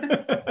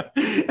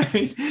 I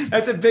mean,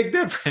 that's a big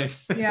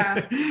difference.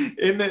 Yeah.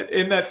 In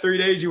that 3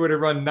 days, you would have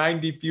run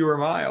 90 fewer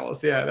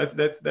miles. Yeah,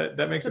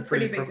 that makes a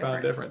pretty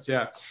profound difference.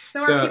 Yeah.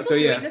 So are people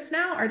doing this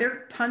now? Are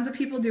there tons of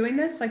people doing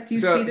this? Like, do you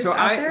see this out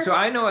there? So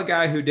I know a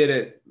guy who did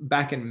it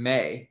back in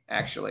May,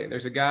 actually.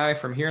 There's a guy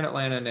from here in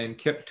Atlanta named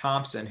Kip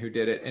Thompson who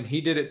did it, and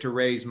he did it to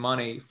raise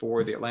money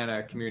for the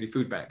Atlanta Community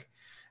Food Bank.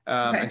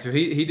 And so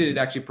he did it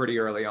actually pretty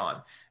early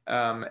on.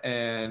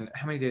 And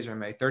how many days are in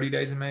May? 30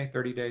 days in May?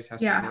 30 days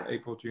has to be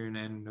April, June,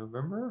 and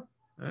November.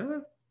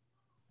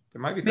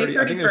 There might be 30.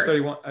 I think there's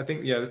 31. I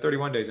think, there's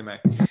 31 days in May.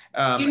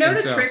 You know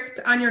the trick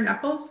on your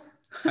knuckles?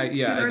 Did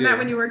you learn that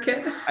when you were a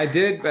kid? I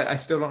did, but I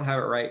still don't have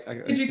it right.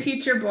 Did you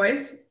teach your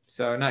boys?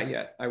 So not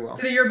yet. I will.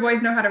 Do your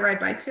boys know how to ride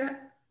bikes yet?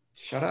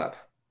 Shut up.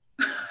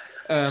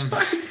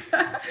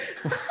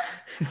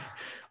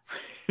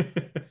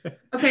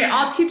 Okay,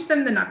 I'll teach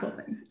them the knuckle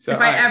thing. So if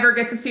I ever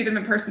get to see them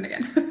in person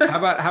again. How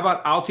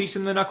about I'll teach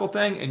them the knuckle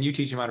thing and you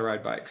teach them how to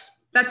ride bikes?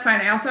 That's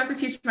fine. I also have to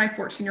teach my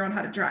 14-year-old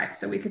how to drive.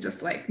 So we could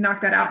just like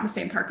knock that out in the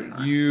same parking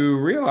lot. You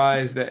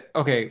realize that,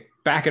 okay,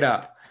 back it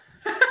up.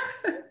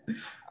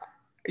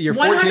 Your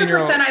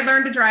 14-year-old. 100% I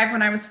learned to drive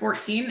when I was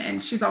 14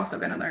 and she's also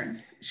going to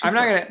learn.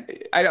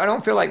 I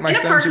don't feel like my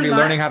son should be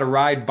learning how to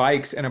ride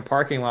bikes in a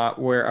parking lot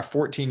where a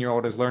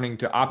 14-year-old is learning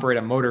to operate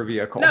a motor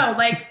vehicle. No,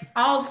 like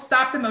I'll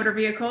stop the motor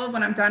vehicle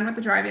when I'm done with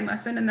the driving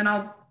lesson and then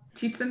I'll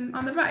teach them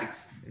on the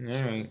bikes. All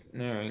right.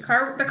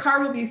 The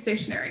car will be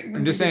stationary.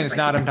 I'm just saying it's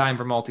not in time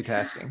for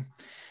multitasking.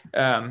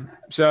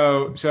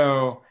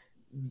 So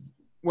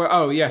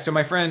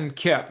my friend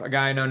Kip, a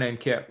guy I know named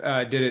Kip,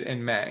 did it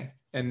in May.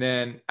 And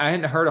then I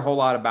hadn't heard a whole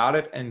lot about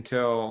it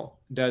until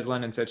Des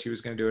Linden said she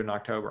was going to do it in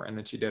October, and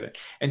then she did it.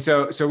 And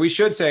so we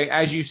should say,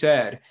 as you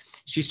said,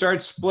 she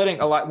started splitting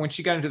a lot. When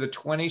she got into the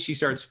 20s, she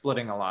started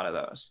splitting a lot of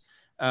those.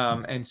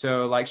 And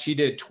so like she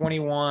did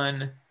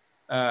 21,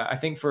 I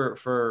think for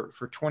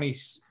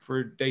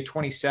day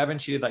 27,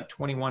 she did like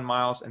 21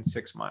 miles and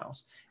 6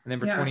 miles. And then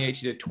for 28,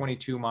 she did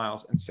 22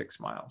 miles and 6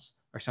 miles.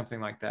 Or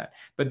something like that.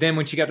 But then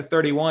when she got to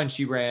 31,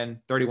 she ran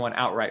 31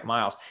 outright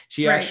miles.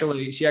 She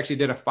actually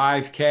did a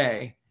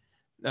 5K,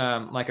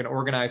 like an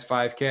organized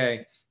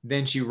 5K.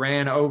 Then she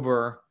ran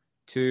over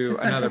to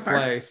another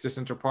place, to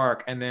Central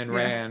Park, and then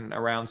ran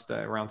around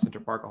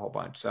Central Park a whole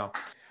bunch. So, all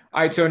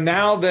right. So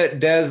now that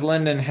Des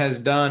Linden has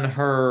done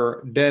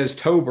her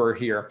Des-tober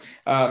here,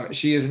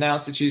 she has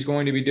announced that she's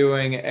going to be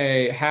doing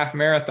a half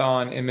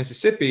marathon in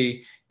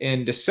Mississippi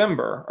in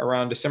December,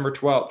 around December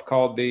 12th,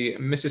 called the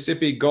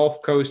Mississippi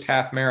Gulf Coast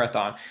Half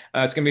Marathon.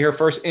 It's going to be her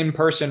first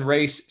in-person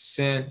race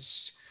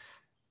since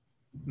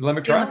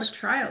Olympic Trials.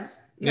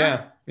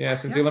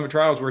 Since the Olympic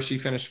Trials, where she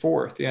finished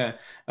 4th.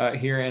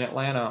 Here in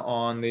Atlanta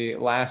on the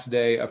last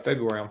day of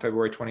February, on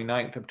February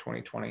 29th of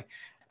 2020.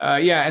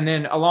 And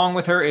then along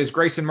with her is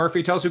Grayson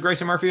Murphy. Tell us who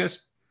Grayson Murphy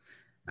is.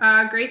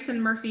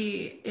 Grayson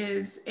Murphy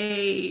is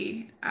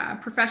a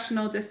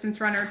professional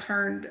distance runner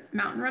turned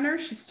mountain runner.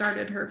 She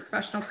started her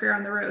professional career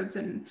on the roads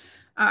and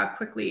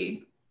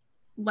quickly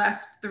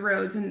left the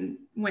roads and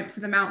went to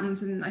the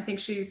mountains. And I think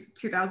she's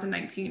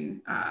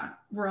 2019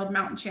 world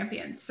mountain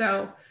champion.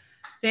 So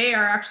they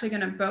are actually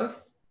going to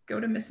both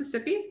go to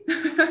Mississippi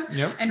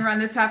and run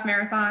this half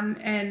marathon.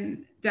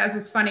 And Des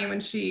was funny when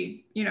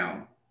she,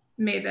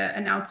 made the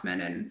announcement,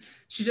 and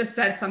she just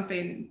said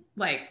something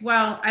like,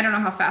 well, I don't know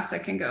how fast I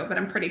can go, but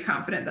I'm pretty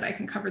confident that I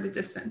can cover the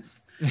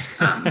distance.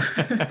 But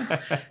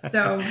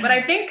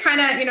I think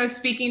kind of,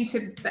 speaking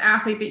to the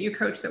athlete that you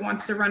coach that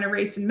wants to run a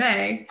race in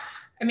May,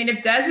 I mean,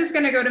 if Des is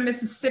going to go to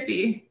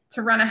Mississippi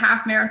to run a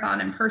half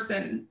marathon in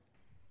person,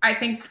 I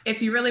think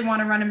if you really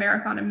want to run a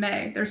marathon in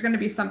May, there's going to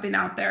be something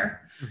out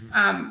there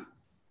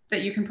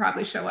that you can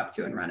probably show up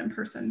to and run in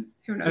person.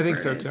 Who knows? I think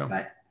so too.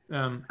 But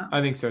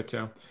I think so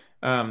too.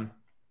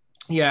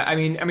 I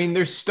mean,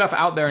 there's stuff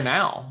out there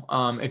now.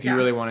 If you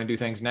really want to do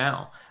things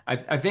now,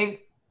 I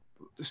think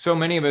so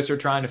many of us are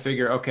trying to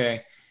figure,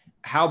 okay,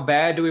 how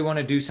bad do we want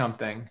to do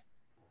something?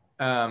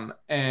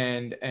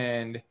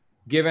 And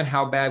given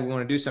how bad we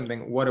want to do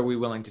something, what are we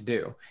willing to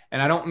do? And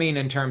I don't mean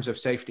in terms of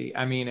safety.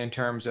 I mean, in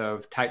terms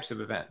of types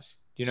of events.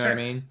 Do you know what I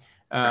mean?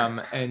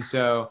 And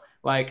so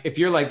like, if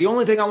you're like, the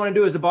only thing I want to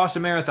do is the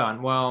Boston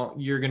Marathon, well,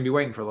 you're going to be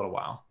waiting for a little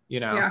while,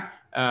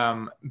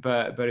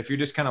 but if you're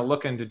just kind of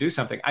looking to do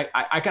something,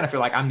 I kind of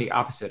feel like I'm the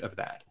opposite of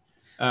that.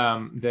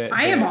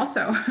 I am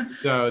also.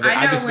 So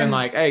I've just been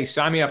like, hey,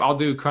 sign me up. I'll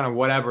do kind of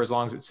whatever, as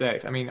long as it's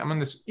safe. I mean, I'm in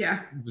this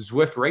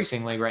Zwift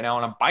racing league right now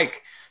on a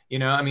bike,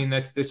 I mean,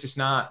 this is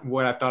not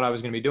what I thought I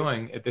was going to be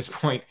doing at this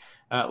point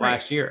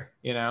last year,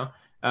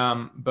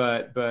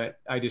 but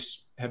I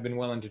just have been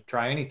willing to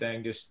try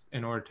anything just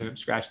in order to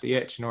scratch the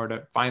itch, in order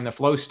to find the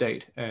flow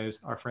state, as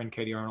our friend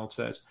Katie Arnold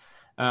says.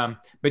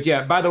 But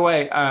yeah, by the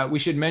way, we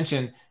should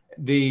mention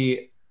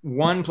the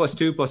 1 plus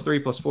 2 plus 3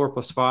 plus 4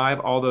 plus 5,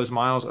 all those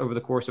miles over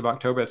the course of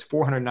October. That's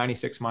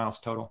 496 miles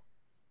total.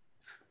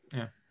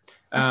 Yeah.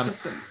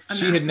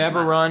 She had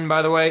never run,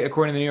 by the way,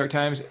 according to the New York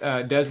Times,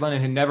 Des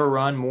Linden had never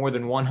run more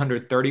than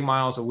 130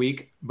 miles a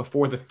week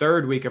before the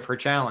third week of her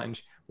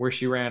challenge, where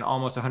she ran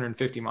almost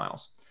 150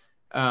 miles.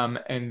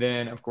 And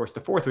then, of course, the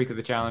fourth week of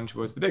the challenge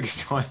was the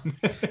biggest one.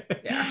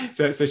 Yeah.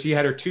 So she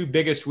had her 2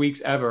 biggest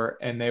weeks ever,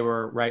 and they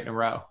were right in a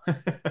row.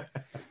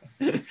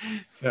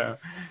 So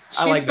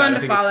I like fun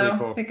that. to follow.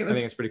 Cool. I think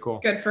it's pretty cool.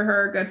 Good for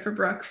her, good for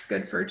Brooks,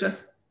 good for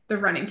just the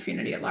running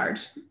community at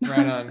large.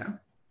 Right on. So.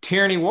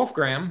 Tierney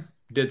Wolfgram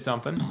did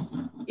something.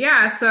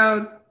 Yeah.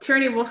 So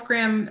Tierney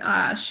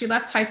Wolfgram, she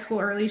left high school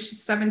early.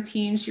 She's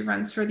 17. She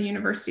runs for the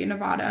University of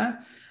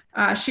Nevada.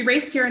 She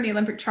raced here in the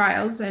Olympic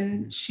trials,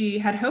 and she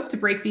had hoped to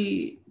break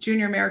the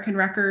junior American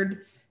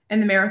record in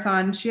the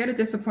marathon. She had a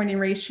disappointing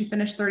race. She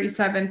finished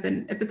 37th.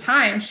 And at the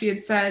time she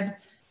had said,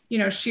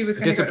 she was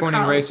going to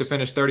disappointing race to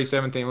finish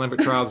 37th in the Olympic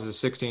trials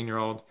as a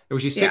 16-year-old.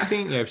 Was she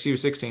 16? Yeah, she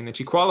was 16. Then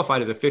she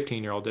qualified as a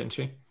 15-year-old, didn't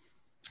she?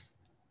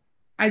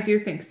 I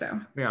do think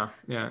so. Yeah.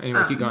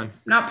 Anyway, keep going.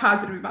 Not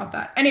positive about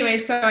that. Anyway,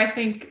 so I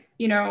think,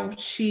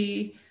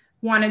 she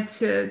wanted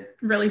to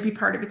really be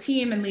part of a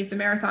team and leave the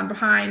marathon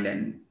behind.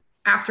 And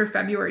after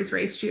February's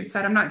race, she had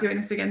said, I'm not doing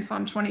this again until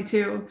I'm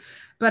 22.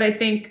 But I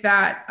think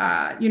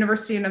that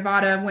University of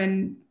Nevada,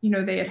 when,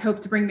 they had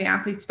hoped to bring the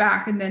athletes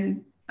back, and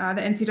then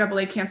the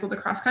NCAA canceled the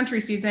cross country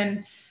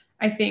season,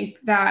 I think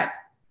that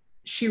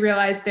she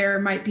realized there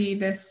might be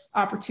this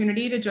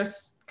opportunity to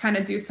just kind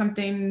of do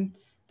something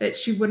that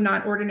she would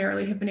not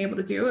ordinarily have been able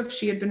to do if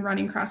she had been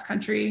running cross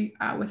country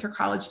with her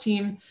college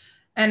team.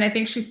 And I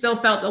think she still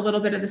felt a little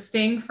bit of the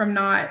sting from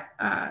not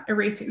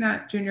erasing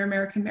that junior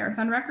American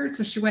marathon record.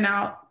 So she went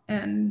out,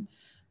 and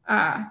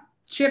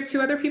she had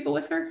 2 other people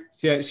with her.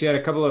 She had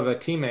a couple of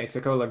teammates,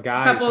 a couple of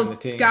guys from the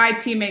team. Guy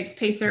teammates,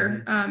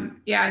 pacer.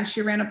 Mm-hmm. And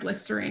she ran a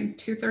blistering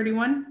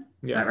 2:31.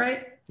 Is that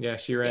right? Yeah,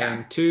 she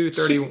ran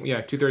 2:30.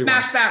 Yeah, 2:31.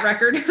 Smashed that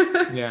record.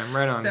 Yeah,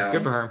 right on. So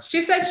good for her.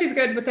 She said she's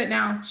good with it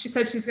now. She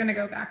said she's going to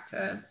go back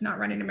to not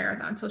running a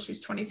marathon until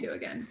she's 22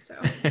 again. So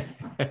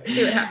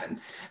see what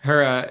happens.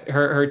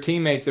 Her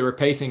teammates that were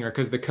pacing her,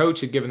 because the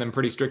coach had given them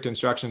pretty strict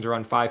instructions to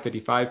run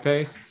 5:55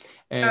 pace.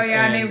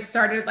 And they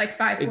started at like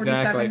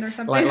 5:47 or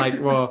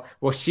something.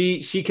 Well,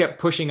 she kept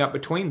pushing up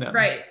between them,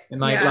 right?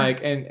 And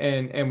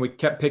and we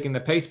kept picking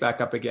the pace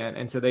back up again,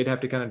 and so they'd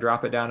have to kind of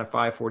drop it down to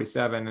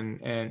 5:47,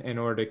 and in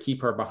order to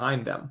keep her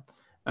behind them.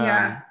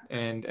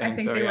 And I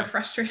think they were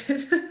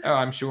frustrated. Oh,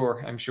 I'm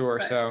sure.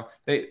 But, so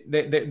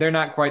they're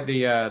not quite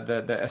the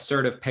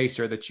assertive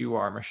pacer that you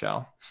are,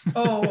 Michelle.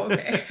 Oh,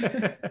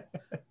 okay.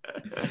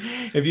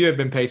 If you had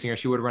been pacing her,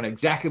 she would have run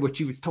exactly what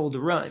she was told to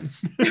run.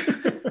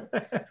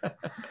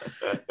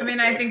 I mean,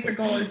 I think the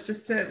goal is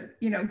just to,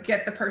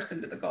 get the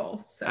person to the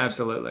goal. So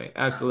Absolutely.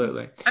 I'm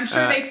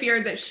sure they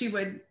feared that she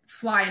would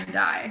fly and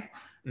die,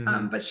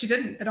 but she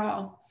didn't at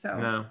all. So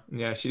no,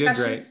 yeah, she did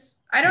great.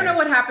 I don't know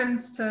what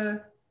happens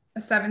to a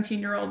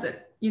 17-year-old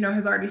that,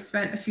 has already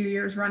spent a few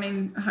years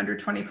running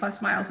 120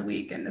 plus miles a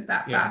week and is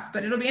that fast,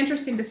 but it'll be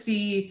interesting to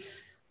see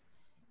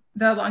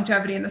the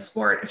longevity in the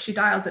sport if she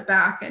dials it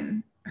back,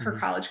 and her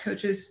college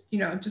coaches,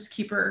 just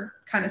keep her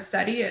kind of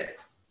steady at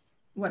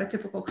what a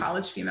typical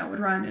college female would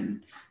run,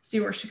 and see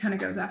where she kind of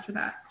goes after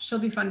that. She'll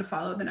be fun to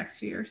follow the next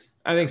few years.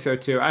 I think so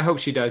too. I hope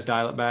she does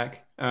dial it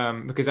back,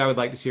 because I would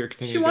like to see her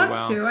continue to do well. She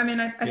wants to. I mean,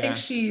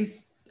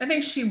 I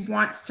think she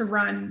wants to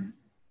run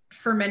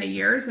for many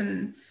years,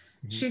 and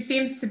she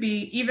seems to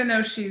be, even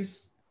though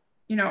she's,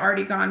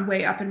 already gone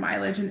way up in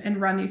mileage and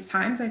run these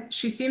times,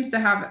 she seems to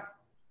have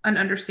an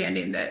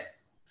understanding that,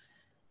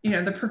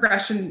 the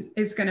progression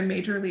is going to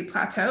majorly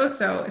plateau.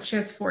 So if she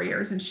has 4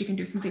 years and she can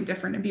do something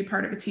different and be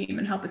part of a team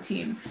and help a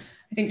team,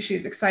 I think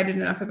she's excited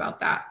enough about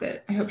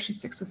that I hope she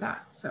sticks with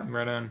that. So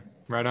right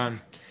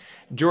on.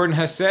 Jordan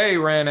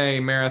Hasay ran a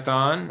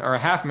marathon or a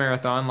half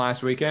marathon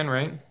last weekend,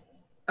 right?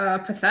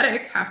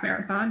 Pathetic half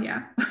marathon.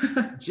 Yeah.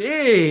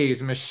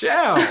 Jeez,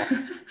 Michelle.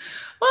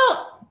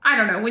 Well, I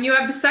don't know. When you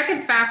have the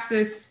second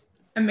fastest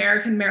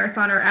American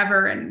marathoner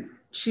ever, and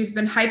she's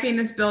been hyping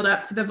this build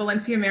up to the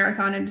Valencia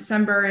Marathon in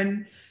December,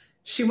 and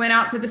she went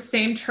out to the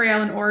same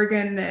trail in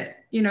Oregon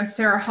that,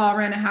 Sarah Hall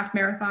ran a half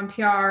marathon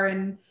PR,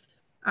 and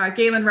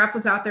Galen Rupp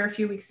was out there a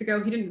few weeks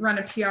ago. He didn't run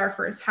a PR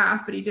for his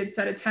half, but he did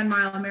set a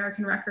 10-mile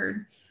American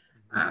record.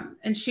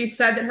 And she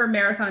said that her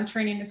marathon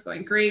training is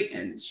going great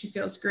and she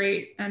feels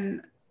great.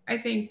 And I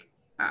think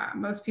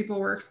most people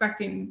were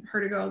expecting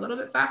her to go a little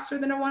bit faster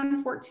than a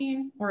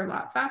 1:14 or a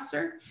lot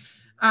faster.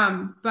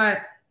 But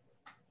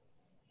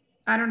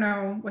I don't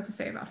know what to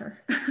say about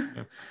her.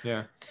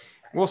 Yeah.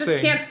 We'll just see.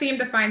 Can't seem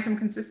to find some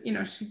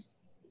she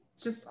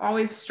just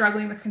always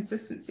struggling with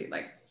consistency.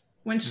 Like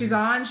when she's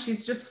on,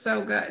 she's just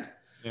so good.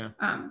 Yeah.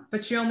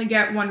 But you only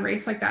get one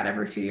race like that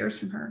every few years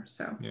from her.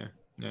 So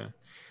yeah.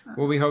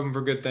 We'll be hoping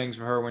for good things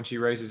for her when she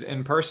races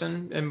in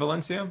person in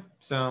Valencia.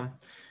 So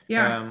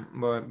yeah.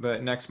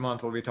 But next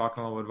month we'll be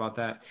talking a little bit about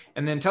that.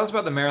 And then tell us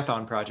about the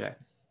Marathon Project.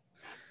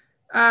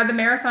 The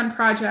Marathon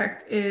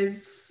Project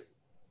is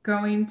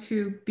going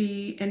to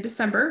be in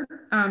December.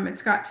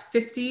 It's got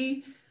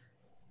 50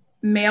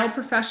 male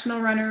professional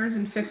runners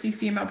and 50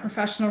 female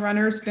professional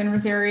runners. Ben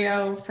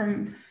Rosario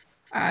from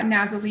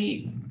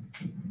Nazalete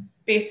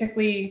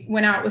basically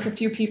went out with a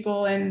few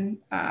people and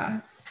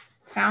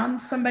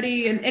found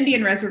somebody, an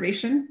Indian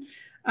reservation,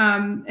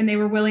 and they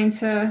were willing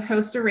to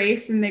host a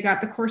race, and they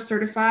got the course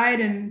certified.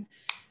 And,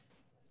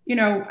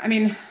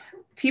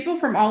 people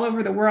from all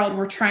over the world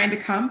were trying to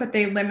come, but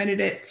they limited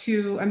it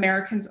to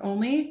Americans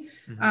only.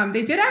 Mm-hmm.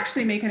 They did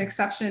actually make an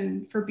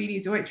exception for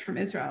Bidi Deutsch from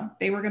Israel.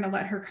 They were going to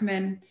let her come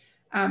in.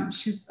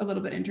 She's a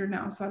little bit injured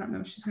now, so I don't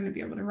know if she's going to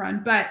be able to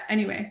run. But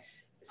anyway,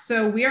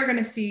 so we are going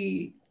to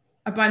see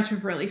a bunch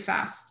of really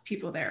fast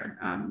people there.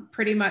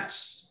 Pretty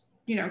much,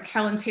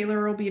 Kellen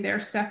Taylor will be there.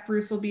 Steph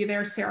Bruce will be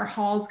there. Sarah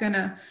Hall's going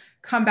to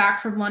come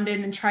back from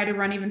London and try to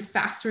run even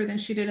faster than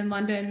she did in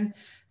London.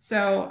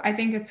 So I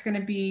think it's going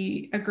to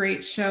be a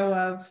great show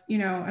of,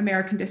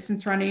 American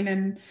distance running.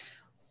 And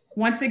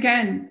once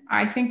again,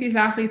 I think these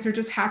athletes are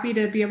just happy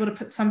to be able to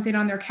put something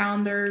on their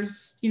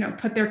calendars,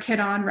 put their kit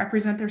on,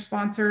 represent their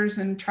sponsors,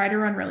 and try to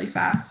run really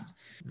fast.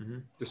 Mm-hmm.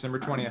 December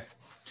 20th.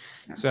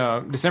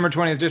 So December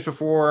 20th, just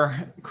before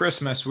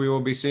Christmas, we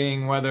will be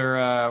seeing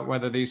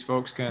whether these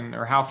folks can,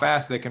 or how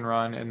fast they can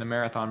run in the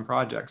marathon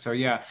project. So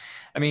I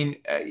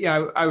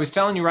was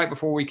telling you right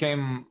before we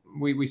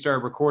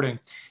started recording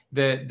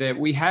that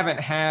we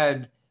haven't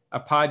had a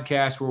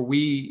podcast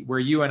where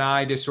you and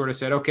I just sort of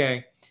said,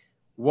 okay,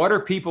 what are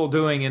people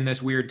doing in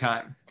this weird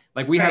time?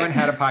 Like we haven't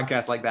had a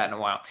podcast like that in a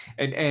while.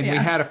 And we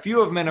had a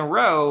few of them in a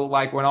row,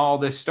 like when all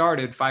this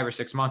started 5 or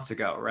 6 months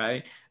ago.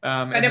 Right.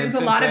 But it was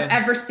a lot of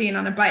Everstein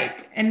on a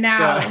bike. And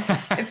now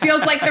it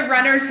feels like the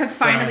runners have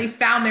finally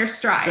found their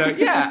stride. So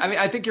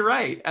I think you're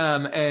right.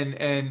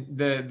 And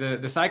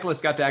the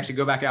cyclists got to actually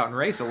go back out and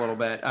race a little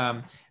bit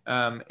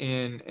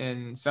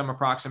in some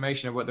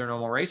approximation of what their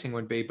normal racing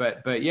would be.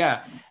 But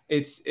yeah,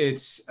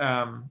 it's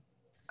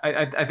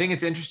I think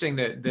it's interesting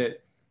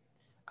that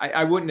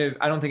I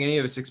don't think any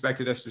of us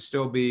expected us to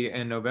still be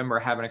in November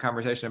having a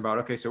conversation about,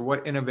 okay, so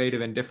what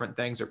innovative and different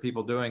things are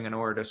people doing in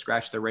order to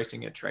scratch their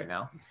racing itch right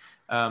now?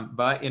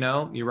 But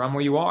you run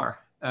where you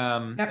are,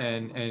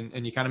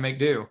 and you kind of make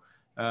do,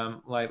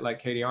 like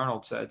Katie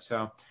Arnold said.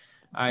 So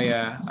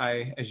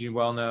I, as you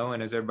well know,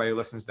 and as everybody who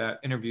listens to that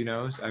interview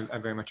knows, I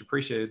very much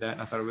appreciated that.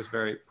 And I thought it was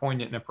very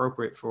poignant and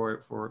appropriate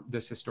for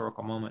this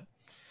historical moment.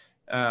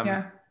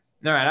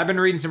 All right. I've been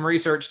reading some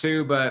research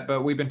too,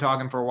 but we've been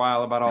talking for a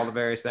while about all the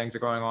various things that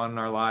are going on in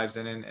our lives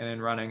and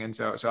in running. And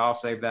so I'll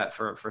save that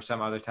for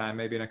some other time,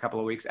 maybe in a couple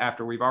of weeks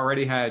after we've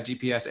already had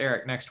GPS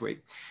Eric next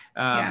week.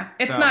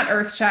 It's not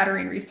earth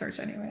shattering research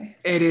anyway.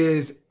 So. It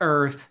is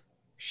earth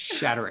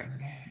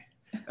shattering.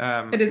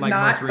 It is like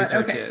not, most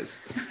research okay. is.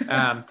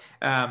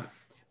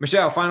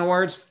 Michelle, final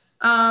words?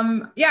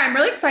 I'm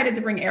really excited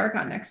to bring Eric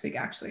on next week.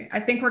 Actually, I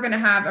think we're going to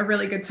have a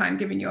really good time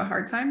giving you a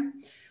hard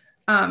time.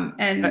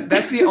 And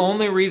that's the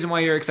only reason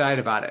why you're excited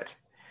about it.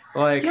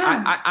 Like,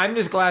 I'm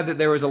just glad that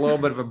there was a little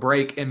bit of a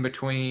break in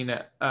between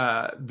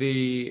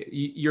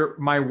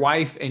my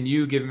wife and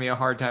you giving me a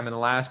hard time in the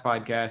last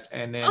podcast,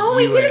 and then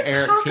you and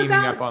Eric teaming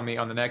up on me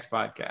on the next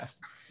podcast.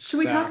 Should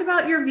we talk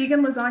about your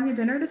vegan lasagna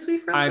dinner this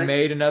week? I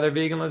made another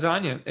vegan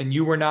lasagna, and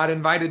you were not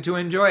invited to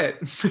enjoy it.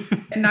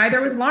 And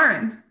neither was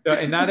Lauren.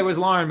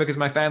 Because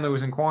my family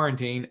was in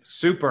quarantine.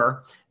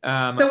 Super.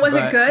 So was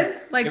it good?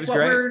 Like, it was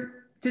great.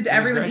 Did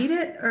everyone eat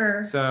it,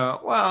 or? So,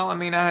 I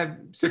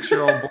had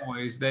 6-year-old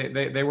boys.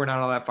 They were not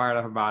all that fired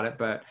up about it,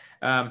 but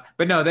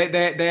no,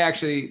 they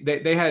actually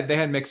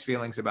had mixed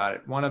feelings about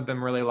it. One of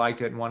them really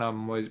liked it, and one of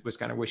them was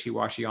kind of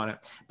wishy-washy on it.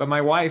 But my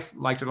wife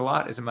liked it a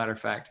lot, as a matter of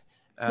fact.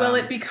 Will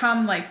it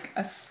become like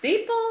a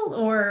staple,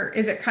 or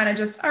is it kind of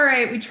just, all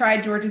right, we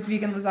tried George's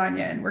vegan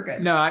lasagna and we're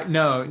good?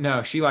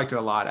 No, she liked it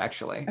a lot,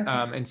 actually. Okay.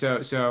 And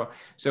so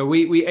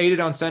we ate it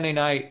on Sunday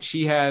night.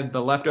 She had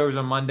the leftovers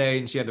on Monday,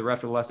 and she had the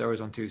rest of the leftovers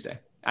on Tuesday.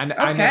 I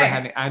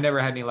never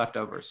had any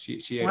leftovers.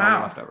 She ate all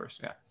the leftovers.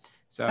 Yeah.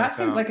 So that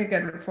seems like a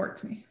good report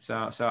to me.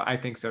 So I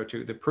think so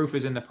too. The proof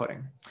is in the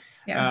pudding.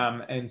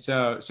 Yeah. And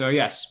so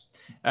yes,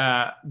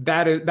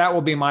 that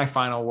will be my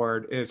final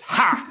word is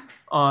ha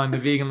on the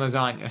vegan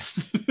lasagna.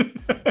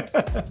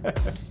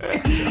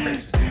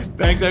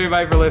 Thanks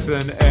everybody for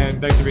listening, and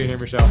thanks for being here,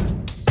 Michelle.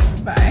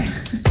 Bye.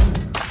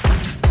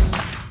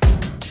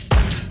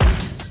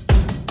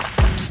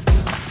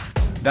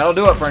 That'll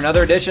do it for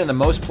another edition of the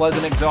Most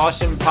Pleasant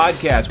Exhaustion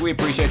podcast. We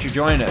appreciate you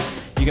joining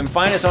us. You can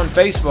find us on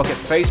Facebook at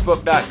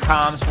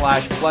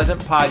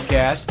facebook.com/Pleasant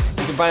Podcast.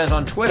 You can find us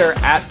on Twitter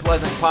at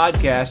Pleasant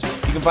Podcast.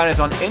 You can find us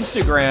on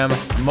Instagram,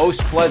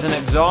 Most Pleasant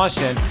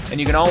Exhaustion. And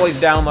you can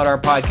always download our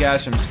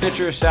podcast from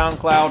Stitcher,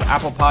 SoundCloud,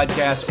 Apple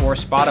Podcasts, or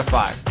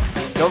Spotify.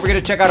 Don't forget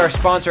to check out our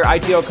sponsor,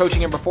 ITL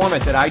Coaching and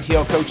Performance at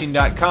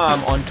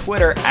itlcoaching.com, on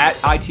Twitter at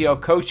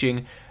ITL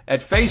Coaching,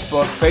 at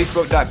Facebook,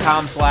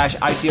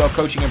 facebook.com/ITL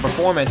Coaching and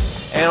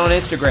Performance, and on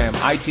Instagram,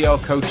 ITL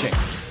Coaching.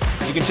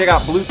 You can check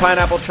out Blue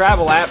Pineapple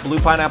Travel at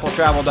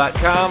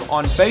bluepineappletravel.com,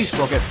 on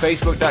Facebook at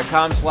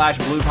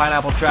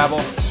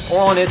facebook.com/bluepineappletravel,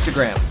 or on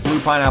Instagram, Blue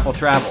Pineapple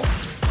Travel.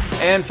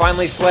 And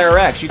finally, Slayer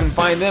X. You can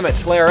find them at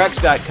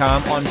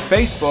SlayerX.com, on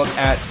Facebook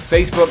at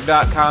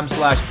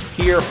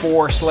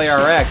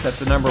Facebook.com/Here4SlayerX. That's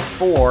the number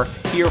 4,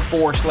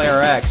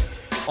 Here4SlayerX.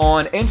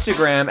 On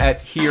Instagram at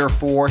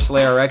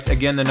Here4SlayerX,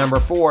 again the number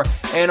 4,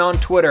 and on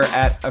Twitter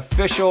at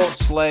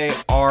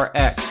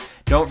OfficialSlayRX.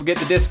 Don't forget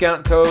the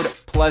discount code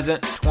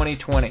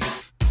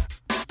Pleasant2020.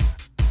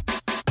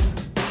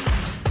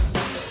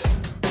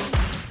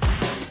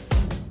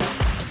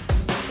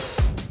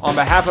 On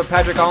behalf of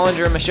Patrick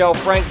Ollinger and Michelle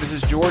Frank, this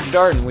is George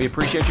Darden. We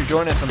appreciate you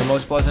joining us on the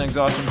Most Pleasant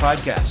Exhaustion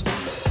podcast.